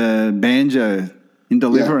the banjo in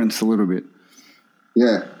Deliverance a little bit.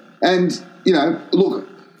 Yeah. And, look,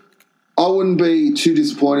 I wouldn't be too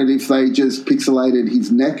disappointed if they just pixelated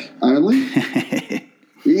his neck only.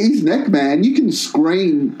 His neck, man. You can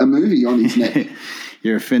screen a movie on his neck.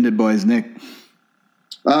 You're offended by his neck.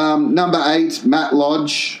 Number 8, Matt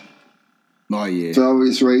Lodge. Oh, yeah. For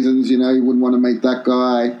obvious reasons, you wouldn't want to meet that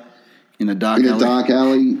guy in a dark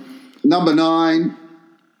alley. Number 9,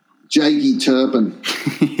 Jakey Turpin.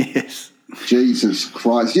 Yes. Jesus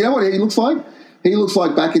Christ. You know what he looks like? He looks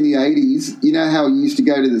like back in the 80s. You know how he used to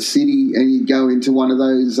go to the city and you'd go into one of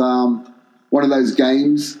those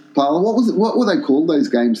games parlor. What were they called, those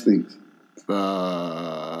games things?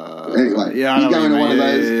 Anyway, you'd go into one of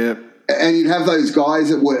those and you'd have those guys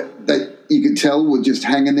that you could tell were just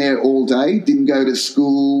hanging there all day, didn't go to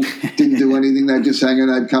school, didn't do anything. They'd just hang and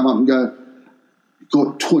they'd come up and go,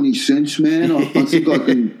 got 20 cents, man. I think I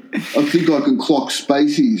can clock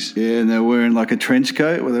spacies. Yeah, and they're wearing like a trench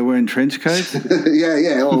coat. Were they wearing trench coats?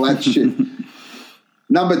 yeah, all that shit.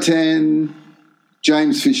 Number 10,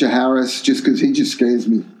 James Fisher Harris, just because he just scares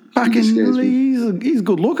me. He's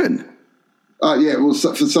good looking. Oh, yeah, well,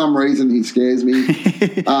 for some reason he scares me.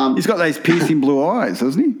 He's got those piercing blue eyes,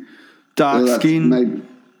 doesn't he? Dark skin. Maybe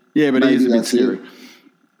he is a bit scary.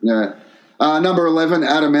 Yeah. Number 11,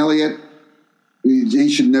 Adam Elliott. He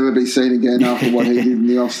should never be seen again after what he did in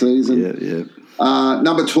the off-season. Yeah.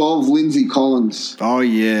 Number 12, Lindsay Collins. Oh,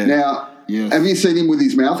 yeah. Now, have you seen him with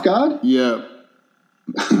his mouth guard? Yeah.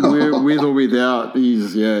 With or without,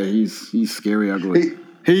 he's scary ugly.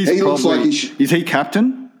 He looks like is he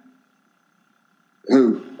captain?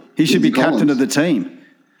 Who? He should be captain of the team.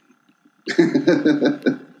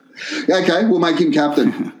 Okay, we'll make him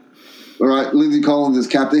captain. All right, Lindsay Collins is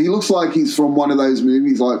captain. He looks like he's from one of those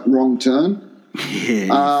movies like Wrong Turn.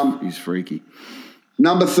 Yeah, he's freaky.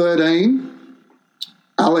 Number 13,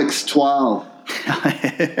 Alex Twal.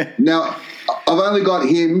 Now, I've only got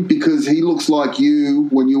him because he looks like you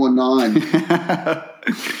when you were 9.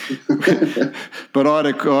 But I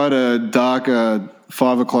had a dark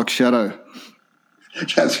 5 o'clock shadow.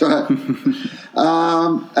 That's right.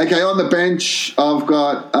 Okay, on the bench, I've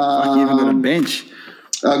got... you even got a bench?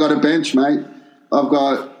 I've got a bench, mate. I've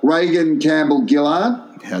got Reagan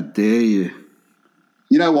Campbell-Gillard. How dare you?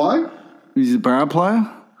 You know why? He's a bar player?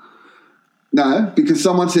 No, because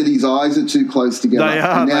someone said his eyes are too close together. They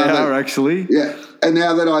are actually. Yeah, and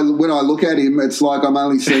now that when I look at him, it's like I'm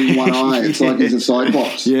only seeing one eye. It's like he's a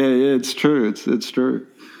cyclops. Yeah, it's true. It's true.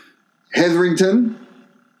 Hetherington.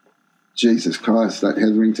 Jesus Christ, that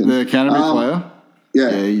Hetherington. The Canterbury player? Yeah.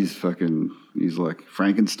 Yeah, he's like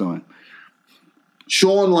Frankenstein.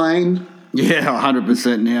 Sean Lane. Yeah,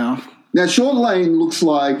 100% now. Now, Sean Lane looks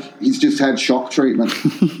like he's just had shock treatment.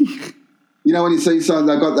 You know when you see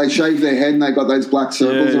someone, they shave their head and they got those black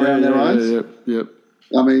circles around their eyes? Yep.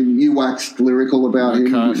 I mean, you waxed lyrical about him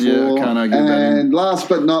before. Yeah, I can't argue about him. And last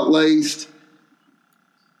but not least,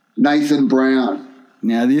 Nathan Brown.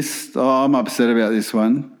 Now I'm upset about this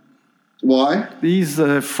one. Why? He's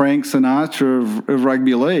the Frank Sinatra of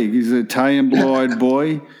rugby league. He's an Italian blue-eyed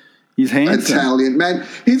boy. He's handsome. Italian, man.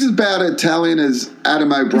 He's about Italian as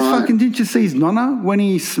Adam O'Brien. Didn't you see his nonna when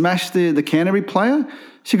he smashed the Canterbury player?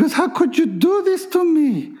 She goes, "How could you do this to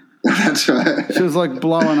me?" That's right. She was like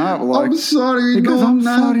blowing up. Like, I'm sorry, he goes, "I'm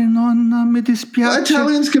sorry, nonna, mi dispiace."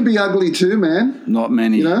 Italians can be ugly too, man. Not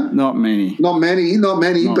many. You know? Not many. Not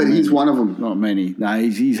many, but he's one of them. Not many. No,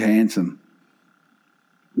 he's handsome.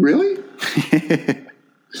 Really?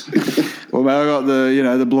 Well, I got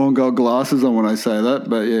the blue and gold glasses on when I say that,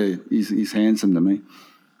 but yeah, he's handsome to me.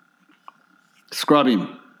 Scrub him.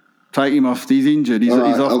 Take him off. He's injured. He's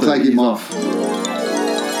off. I'll take him off.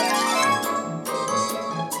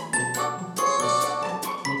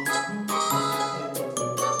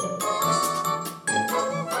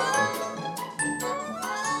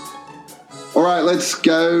 All right, let's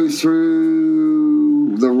go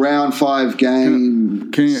through the round 5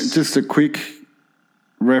 game. Can you, just a quick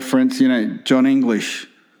reference, John English,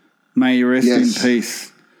 may you rest in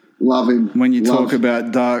peace. Love him. When you talk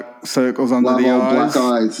about dark circles under the eyes. Black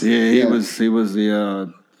eyes. Yeah, he was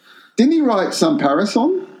the... Didn't he write some para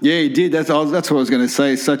song? Yeah, he did. That's what I was going to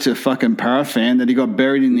say. Such a fucking para fan that he got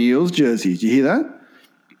buried in the Eels jersey. Did you hear that?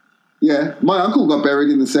 Yeah. My uncle got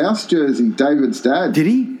buried in the South jersey, David's dad. Did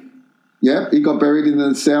he? Yeah, he got buried in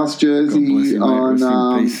the South jersey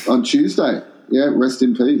on Tuesday. Yeah, rest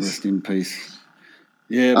in peace. Rest in peace.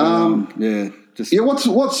 Yeah, but,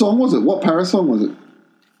 what song was it? What para song was it?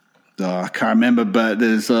 I can't remember, but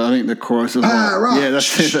there's I think the chorus is that's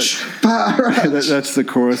the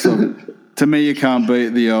chorus of it. To me, you can't beat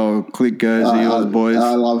the old Click Goes the Eels boys.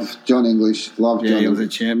 I love John English. John he was a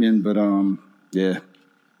champion, but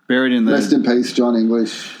buried in the rest in peace, John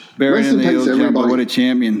English. Buried in the Eels jumper. What a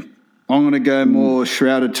champion! I'm going to go more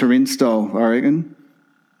Shrouded Turin style, I reckon.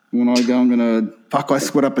 When I go, I'm going to... I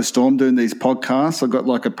sweat up a storm doing these podcasts. I've got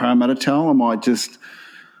like a Parramatta towel. I might just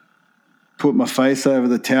put my face over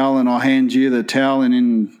the towel and I'll hand you the towel, and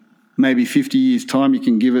in maybe 50 years' time you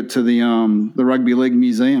can give it to the Rugby League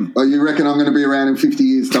Museum. Oh, you reckon I'm going to be around in 50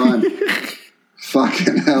 years' time?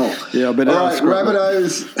 Fucking hell. Yeah, I bet. All right,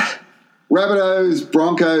 Rabbitohs,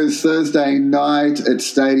 Broncos, Thursday night at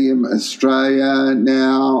Stadium Australia.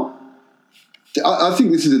 Now... I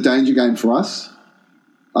think this is a danger game for us.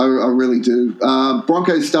 I really do.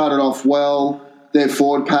 Broncos started off well. Their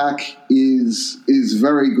forward pack is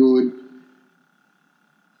very good.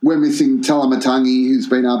 We're missing Talamatangi, who's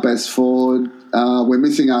been our best forward. We're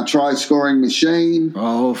missing our try-scoring machine.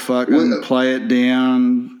 Oh, fucking play it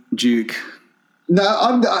down, Duke. No,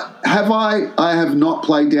 I have not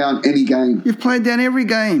played down any game. You've played down every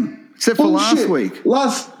game, except for last week.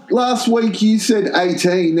 Last week you said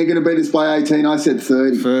 18. They're going to beat us by 18. I said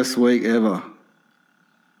 30. First week ever.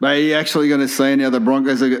 But are you actually going to say now the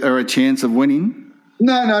Broncos are a chance of winning?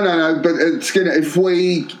 No. But it's going to, if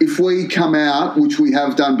we come out, which we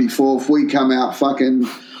have done before, if we come out fucking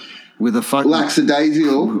with a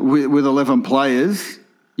lackadaisical with 11 players,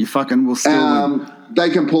 You fucking will still win. They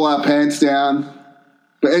can pull our pants down.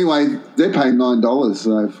 But anyway, they're paying $9,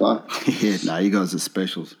 so fuck. Yeah, no, you guys are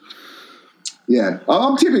specials. Yeah,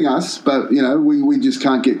 I'm tipping us, but, you know, we just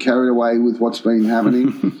can't get carried away with what's been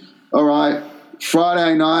happening. All right,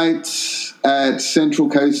 Friday night at Central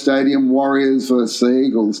Coast Stadium, Warriors versus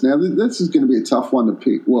Eagles. Now, this is going to be a tough one to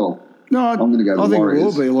pick. Well, no, I'm going to go with the Warriors.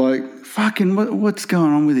 I think it will be like, fucking, what's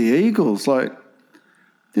going on with the Eagles? Like,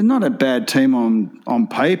 they're not a bad team on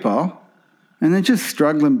paper, and they're just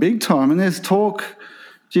struggling big time. And there's talk.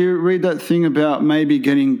 Do you read that thing about maybe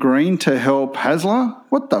getting Green to help Hasler?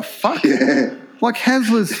 What the fuck? Yeah. Like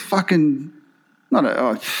Hasler's fucking not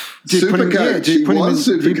a super coach. He was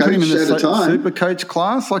super coach at a time. Super coach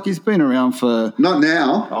class. Like he's been around for not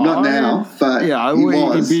now, but yeah, he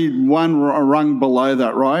was. He'd be one rung below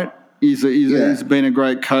that, right? He's been a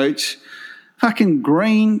great coach. Fucking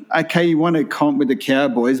Green, okay, he won a comp with the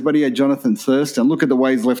Cowboys, but he had Jonathan Thurston. Look at the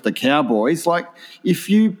way he's left the Cowboys. Like,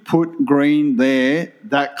 if you put Green there,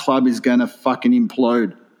 that club is going to fucking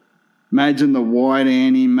implode. Imagine the wide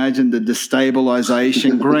ante, imagine the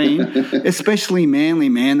destabilisation. Green, especially Manly,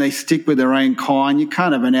 man, they stick with their own kind. You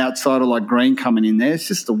can't have an outsider like Green coming in there. It's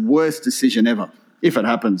just the worst decision ever, if it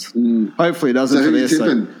happens. Hopefully it doesn't so for their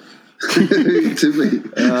sake. Who you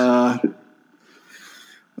tipping?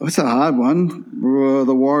 It's a hard one.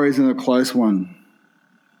 The Warriors in a close one.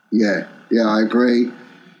 Yeah, I agree.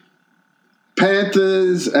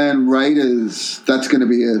 Panthers and Raiders, that's going to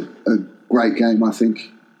be a great game, I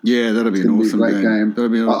think. Yeah, that'll be an awesome game. That'll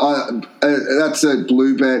be that's at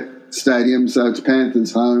Bluebet Stadium, so it's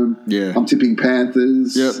Panthers home. Yeah. I'm tipping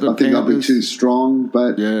Panthers. Yep, I think they'll be too strong,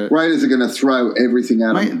 but Raiders are going to throw everything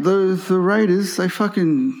at them. The Raiders,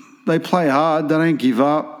 they play hard. They don't give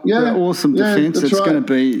up. Yeah, they're awesome defense. It's going to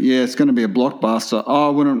be it's going to be a blockbuster. I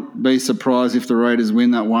wouldn't be surprised if the Raiders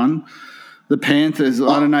win that one. The Panthers,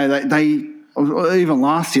 I don't know. They even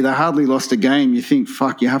last year they hardly lost a game. You think,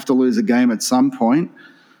 fuck, you have to lose a game at some point.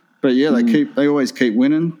 But yeah, they always keep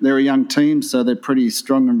winning. They're a young team, so they're pretty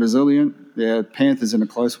strong and resilient. Yeah, Panthers in a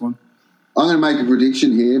close one. I'm going to make a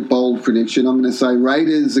prediction here, bold prediction. I'm going to say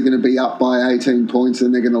Raiders are going to be up by 18 points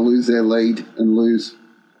and they're going to lose their lead and lose.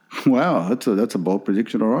 Wow, that's a bold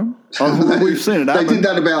prediction, all right. We've seen it happen. They did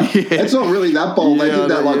that about. Yeah. It's not really that bold. They did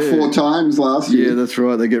that 4 times last year. Yeah, that's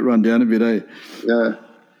right. They get run down a bit, eh? Yeah.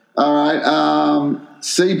 All right.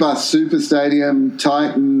 Cbus Super Stadium,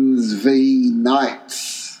 Titans v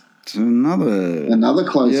Knights. It's another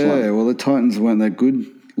close one. Yeah. Well, the Titans weren't that good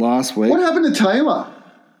last week. What happened to Taylor?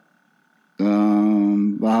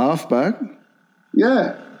 The halfback.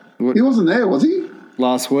 Yeah. He wasn't there, was he?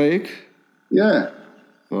 Last week. Yeah.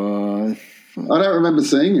 I don't remember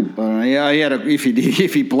seeing him. Yeah, he had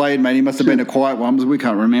if he played, mate, he must have been a quiet one because we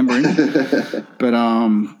can't remember him. But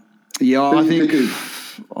I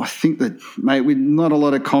think that, mate, with not a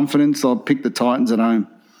lot of confidence, I'll pick the Titans at home.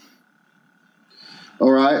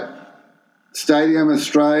 All right, Stadium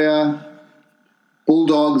Australia,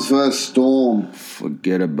 Bulldogs versus Storm.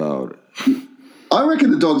 Forget about it. I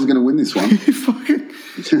reckon the Dogs are going to win this one.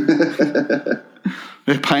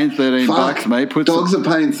 They're paying $13, mate. Dogs are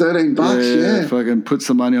paying $13. Yeah, fucking put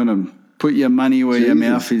some money on them. Put your money where your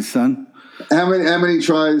mouth is, son. How many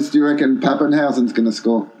tries do you reckon Pappenhausen's going to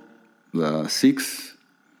score? 6.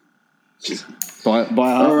 By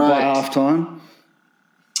half time.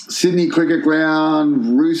 Sydney Cricket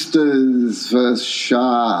Ground, Roosters versus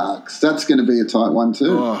Sharks. That's going to be a tight one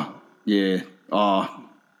too. Oh, yeah.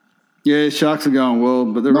 Yeah, Sharks are going well,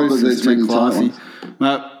 but the Roosters are too classy.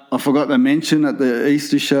 Mate, I forgot to mention at the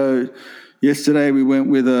Easter show yesterday, we went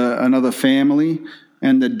with another family,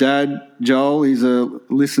 and the dad, Joel, he's a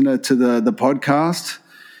listener to the podcast.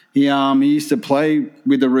 He used to play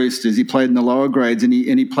with the Roosters. He played in the lower grades, and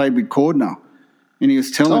he played with Cordner. And he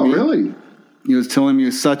was telling me, really? He was telling me he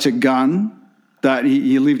was such a gun that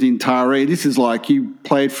he lived in Taree. This is like he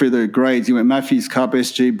played for the grades. He went Matthews Cup,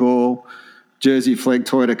 SG Ball, Jersey Flegg,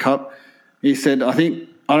 Toyota Cup. He said, I don't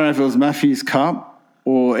know if it was Matthews Cup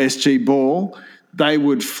or SG Ball, they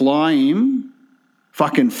would fly him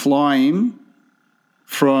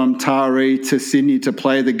from Taree to Sydney to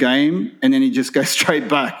play the game, and then he'd just go straight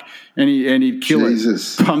back and he'd kill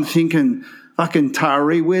it. I'm thinking, fucking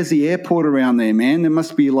Taree, where's the airport around there, man? There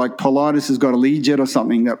must be like Politis has got a Learjet or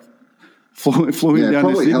something that flew him down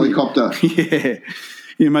to Sydney. Helicopter. Yeah.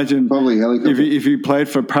 You imagine probably helicopter. If you played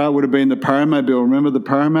for Para, would have been the Paramobile. Remember the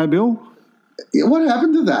Paramobile? Yeah, what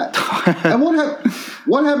happened to that? And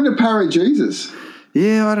what happened to Para Jesus?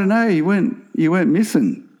 Yeah, I don't know. He went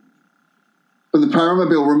missing. But the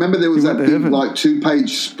Paramobile, remember there was that big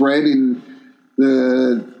 2-page spread in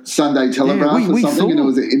the Sunday Telegraph or something, and it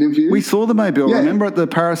was an interview. We saw the Mobile, remember, at the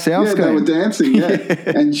Paris South game? Yeah, they were dancing,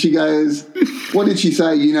 And she goes, what did she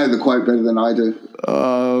say? You know the quote better than I do.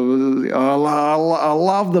 I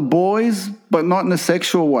love the boys, but not in a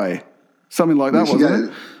sexual way. Something like that,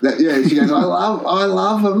 wasn't it? She goes, I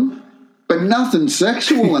love them, but nothing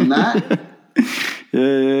sexual in that.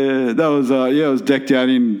 That was it was decked out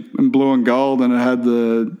in blue and gold, and it had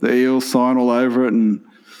the eel sign all over it, and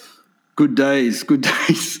good days.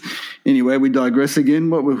 Anyway, we digress again.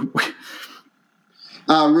 What were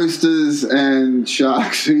Roosters and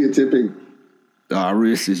Sharks? Who are you tipping?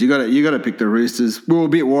 Roosters. You got to pick the Roosters. We were a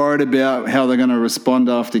bit worried about how they're going to respond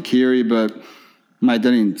after Keary, but mate,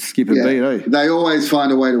 they didn't skip a beat, eh? They always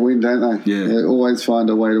find a way to win, don't they? Yeah, they always find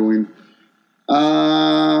a way to win.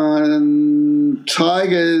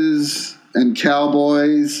 Tigers and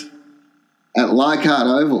Cowboys at Leichhardt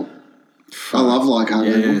Oval. I love Leichhardt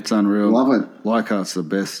Oval. Yeah, it's unreal. Love it. Leichhardt's the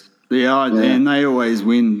best. Yeah, and they always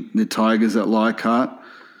win, the Tigers at Leichhardt.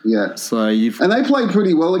 Yeah. And they played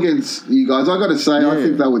pretty well against you guys. I got to say, I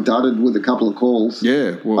think they were dudded with a couple of calls.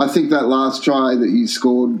 Yeah. Well, I think that last try that you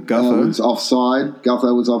scored was offside.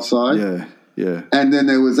 Gutho was offside. Yeah. And then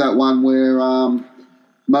there was that one where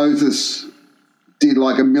Moses did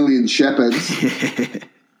like a million shepherds.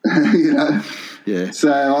 You know? Yeah. So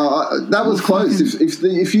that was close.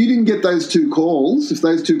 If you didn't get those two calls, if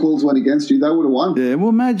those two calls went against you, they would have won. Yeah.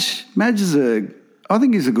 Well, Madge is I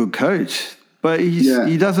think he's a good coach, but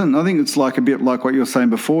he doesn't. I think it's like a bit like what you were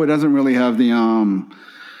saying before. He doesn't really have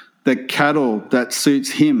the cattle that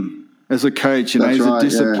suits him as a coach. You know, he's a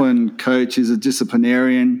disciplined coach. He's a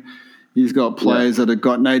disciplinarian. He's got players that have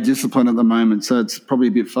got no discipline at the moment, so it's probably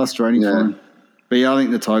a bit frustrating for him. But I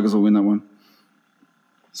think the Tigers will win that one.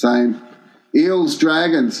 Same. Eels,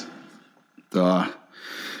 Dragons. I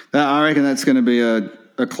reckon that's going to be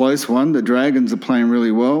a close one. The Dragons are playing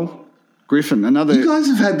really well. Griffin, another. You guys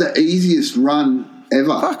have had the easiest run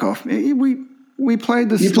ever. Fuck off. We played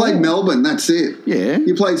the Storm. You played Melbourne, that's it. Yeah.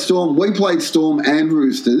 You played Storm. We played Storm and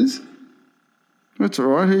Roosters. That's all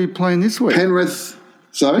right. Who are you playing this week? Penrith.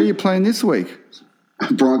 Sorry? Who are you playing this week?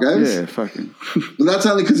 Broncos. Yeah, fucking. Well, that's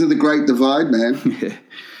only because of the Great Divide, man. Yeah.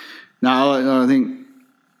 No, I think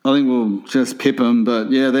we'll just pip them, but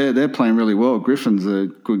they're playing really well. Griffin's a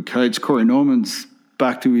good coach. Corey Norman's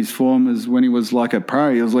back to his form as when he was like at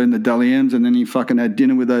Parry. He was leading the Dally M's, and then he fucking had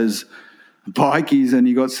dinner with those bikies and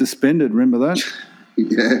he got suspended. Remember that?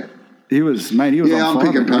 Yeah. He was on fire. I'm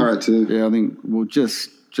picking Parrot too. Yeah, I think we'll just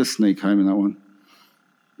sneak home in that one.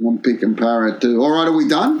 I'm picking Parrot too. All right, are we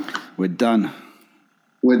done? We're done.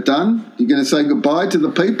 We're done? You're going to say goodbye to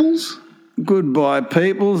the peoples? Goodbye,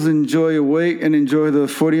 peoples. Enjoy your week and enjoy the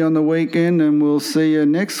footy on the weekend, and we'll see you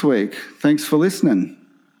next week. Thanks for listening.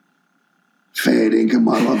 Fair dinkum,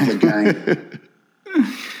 I love the game.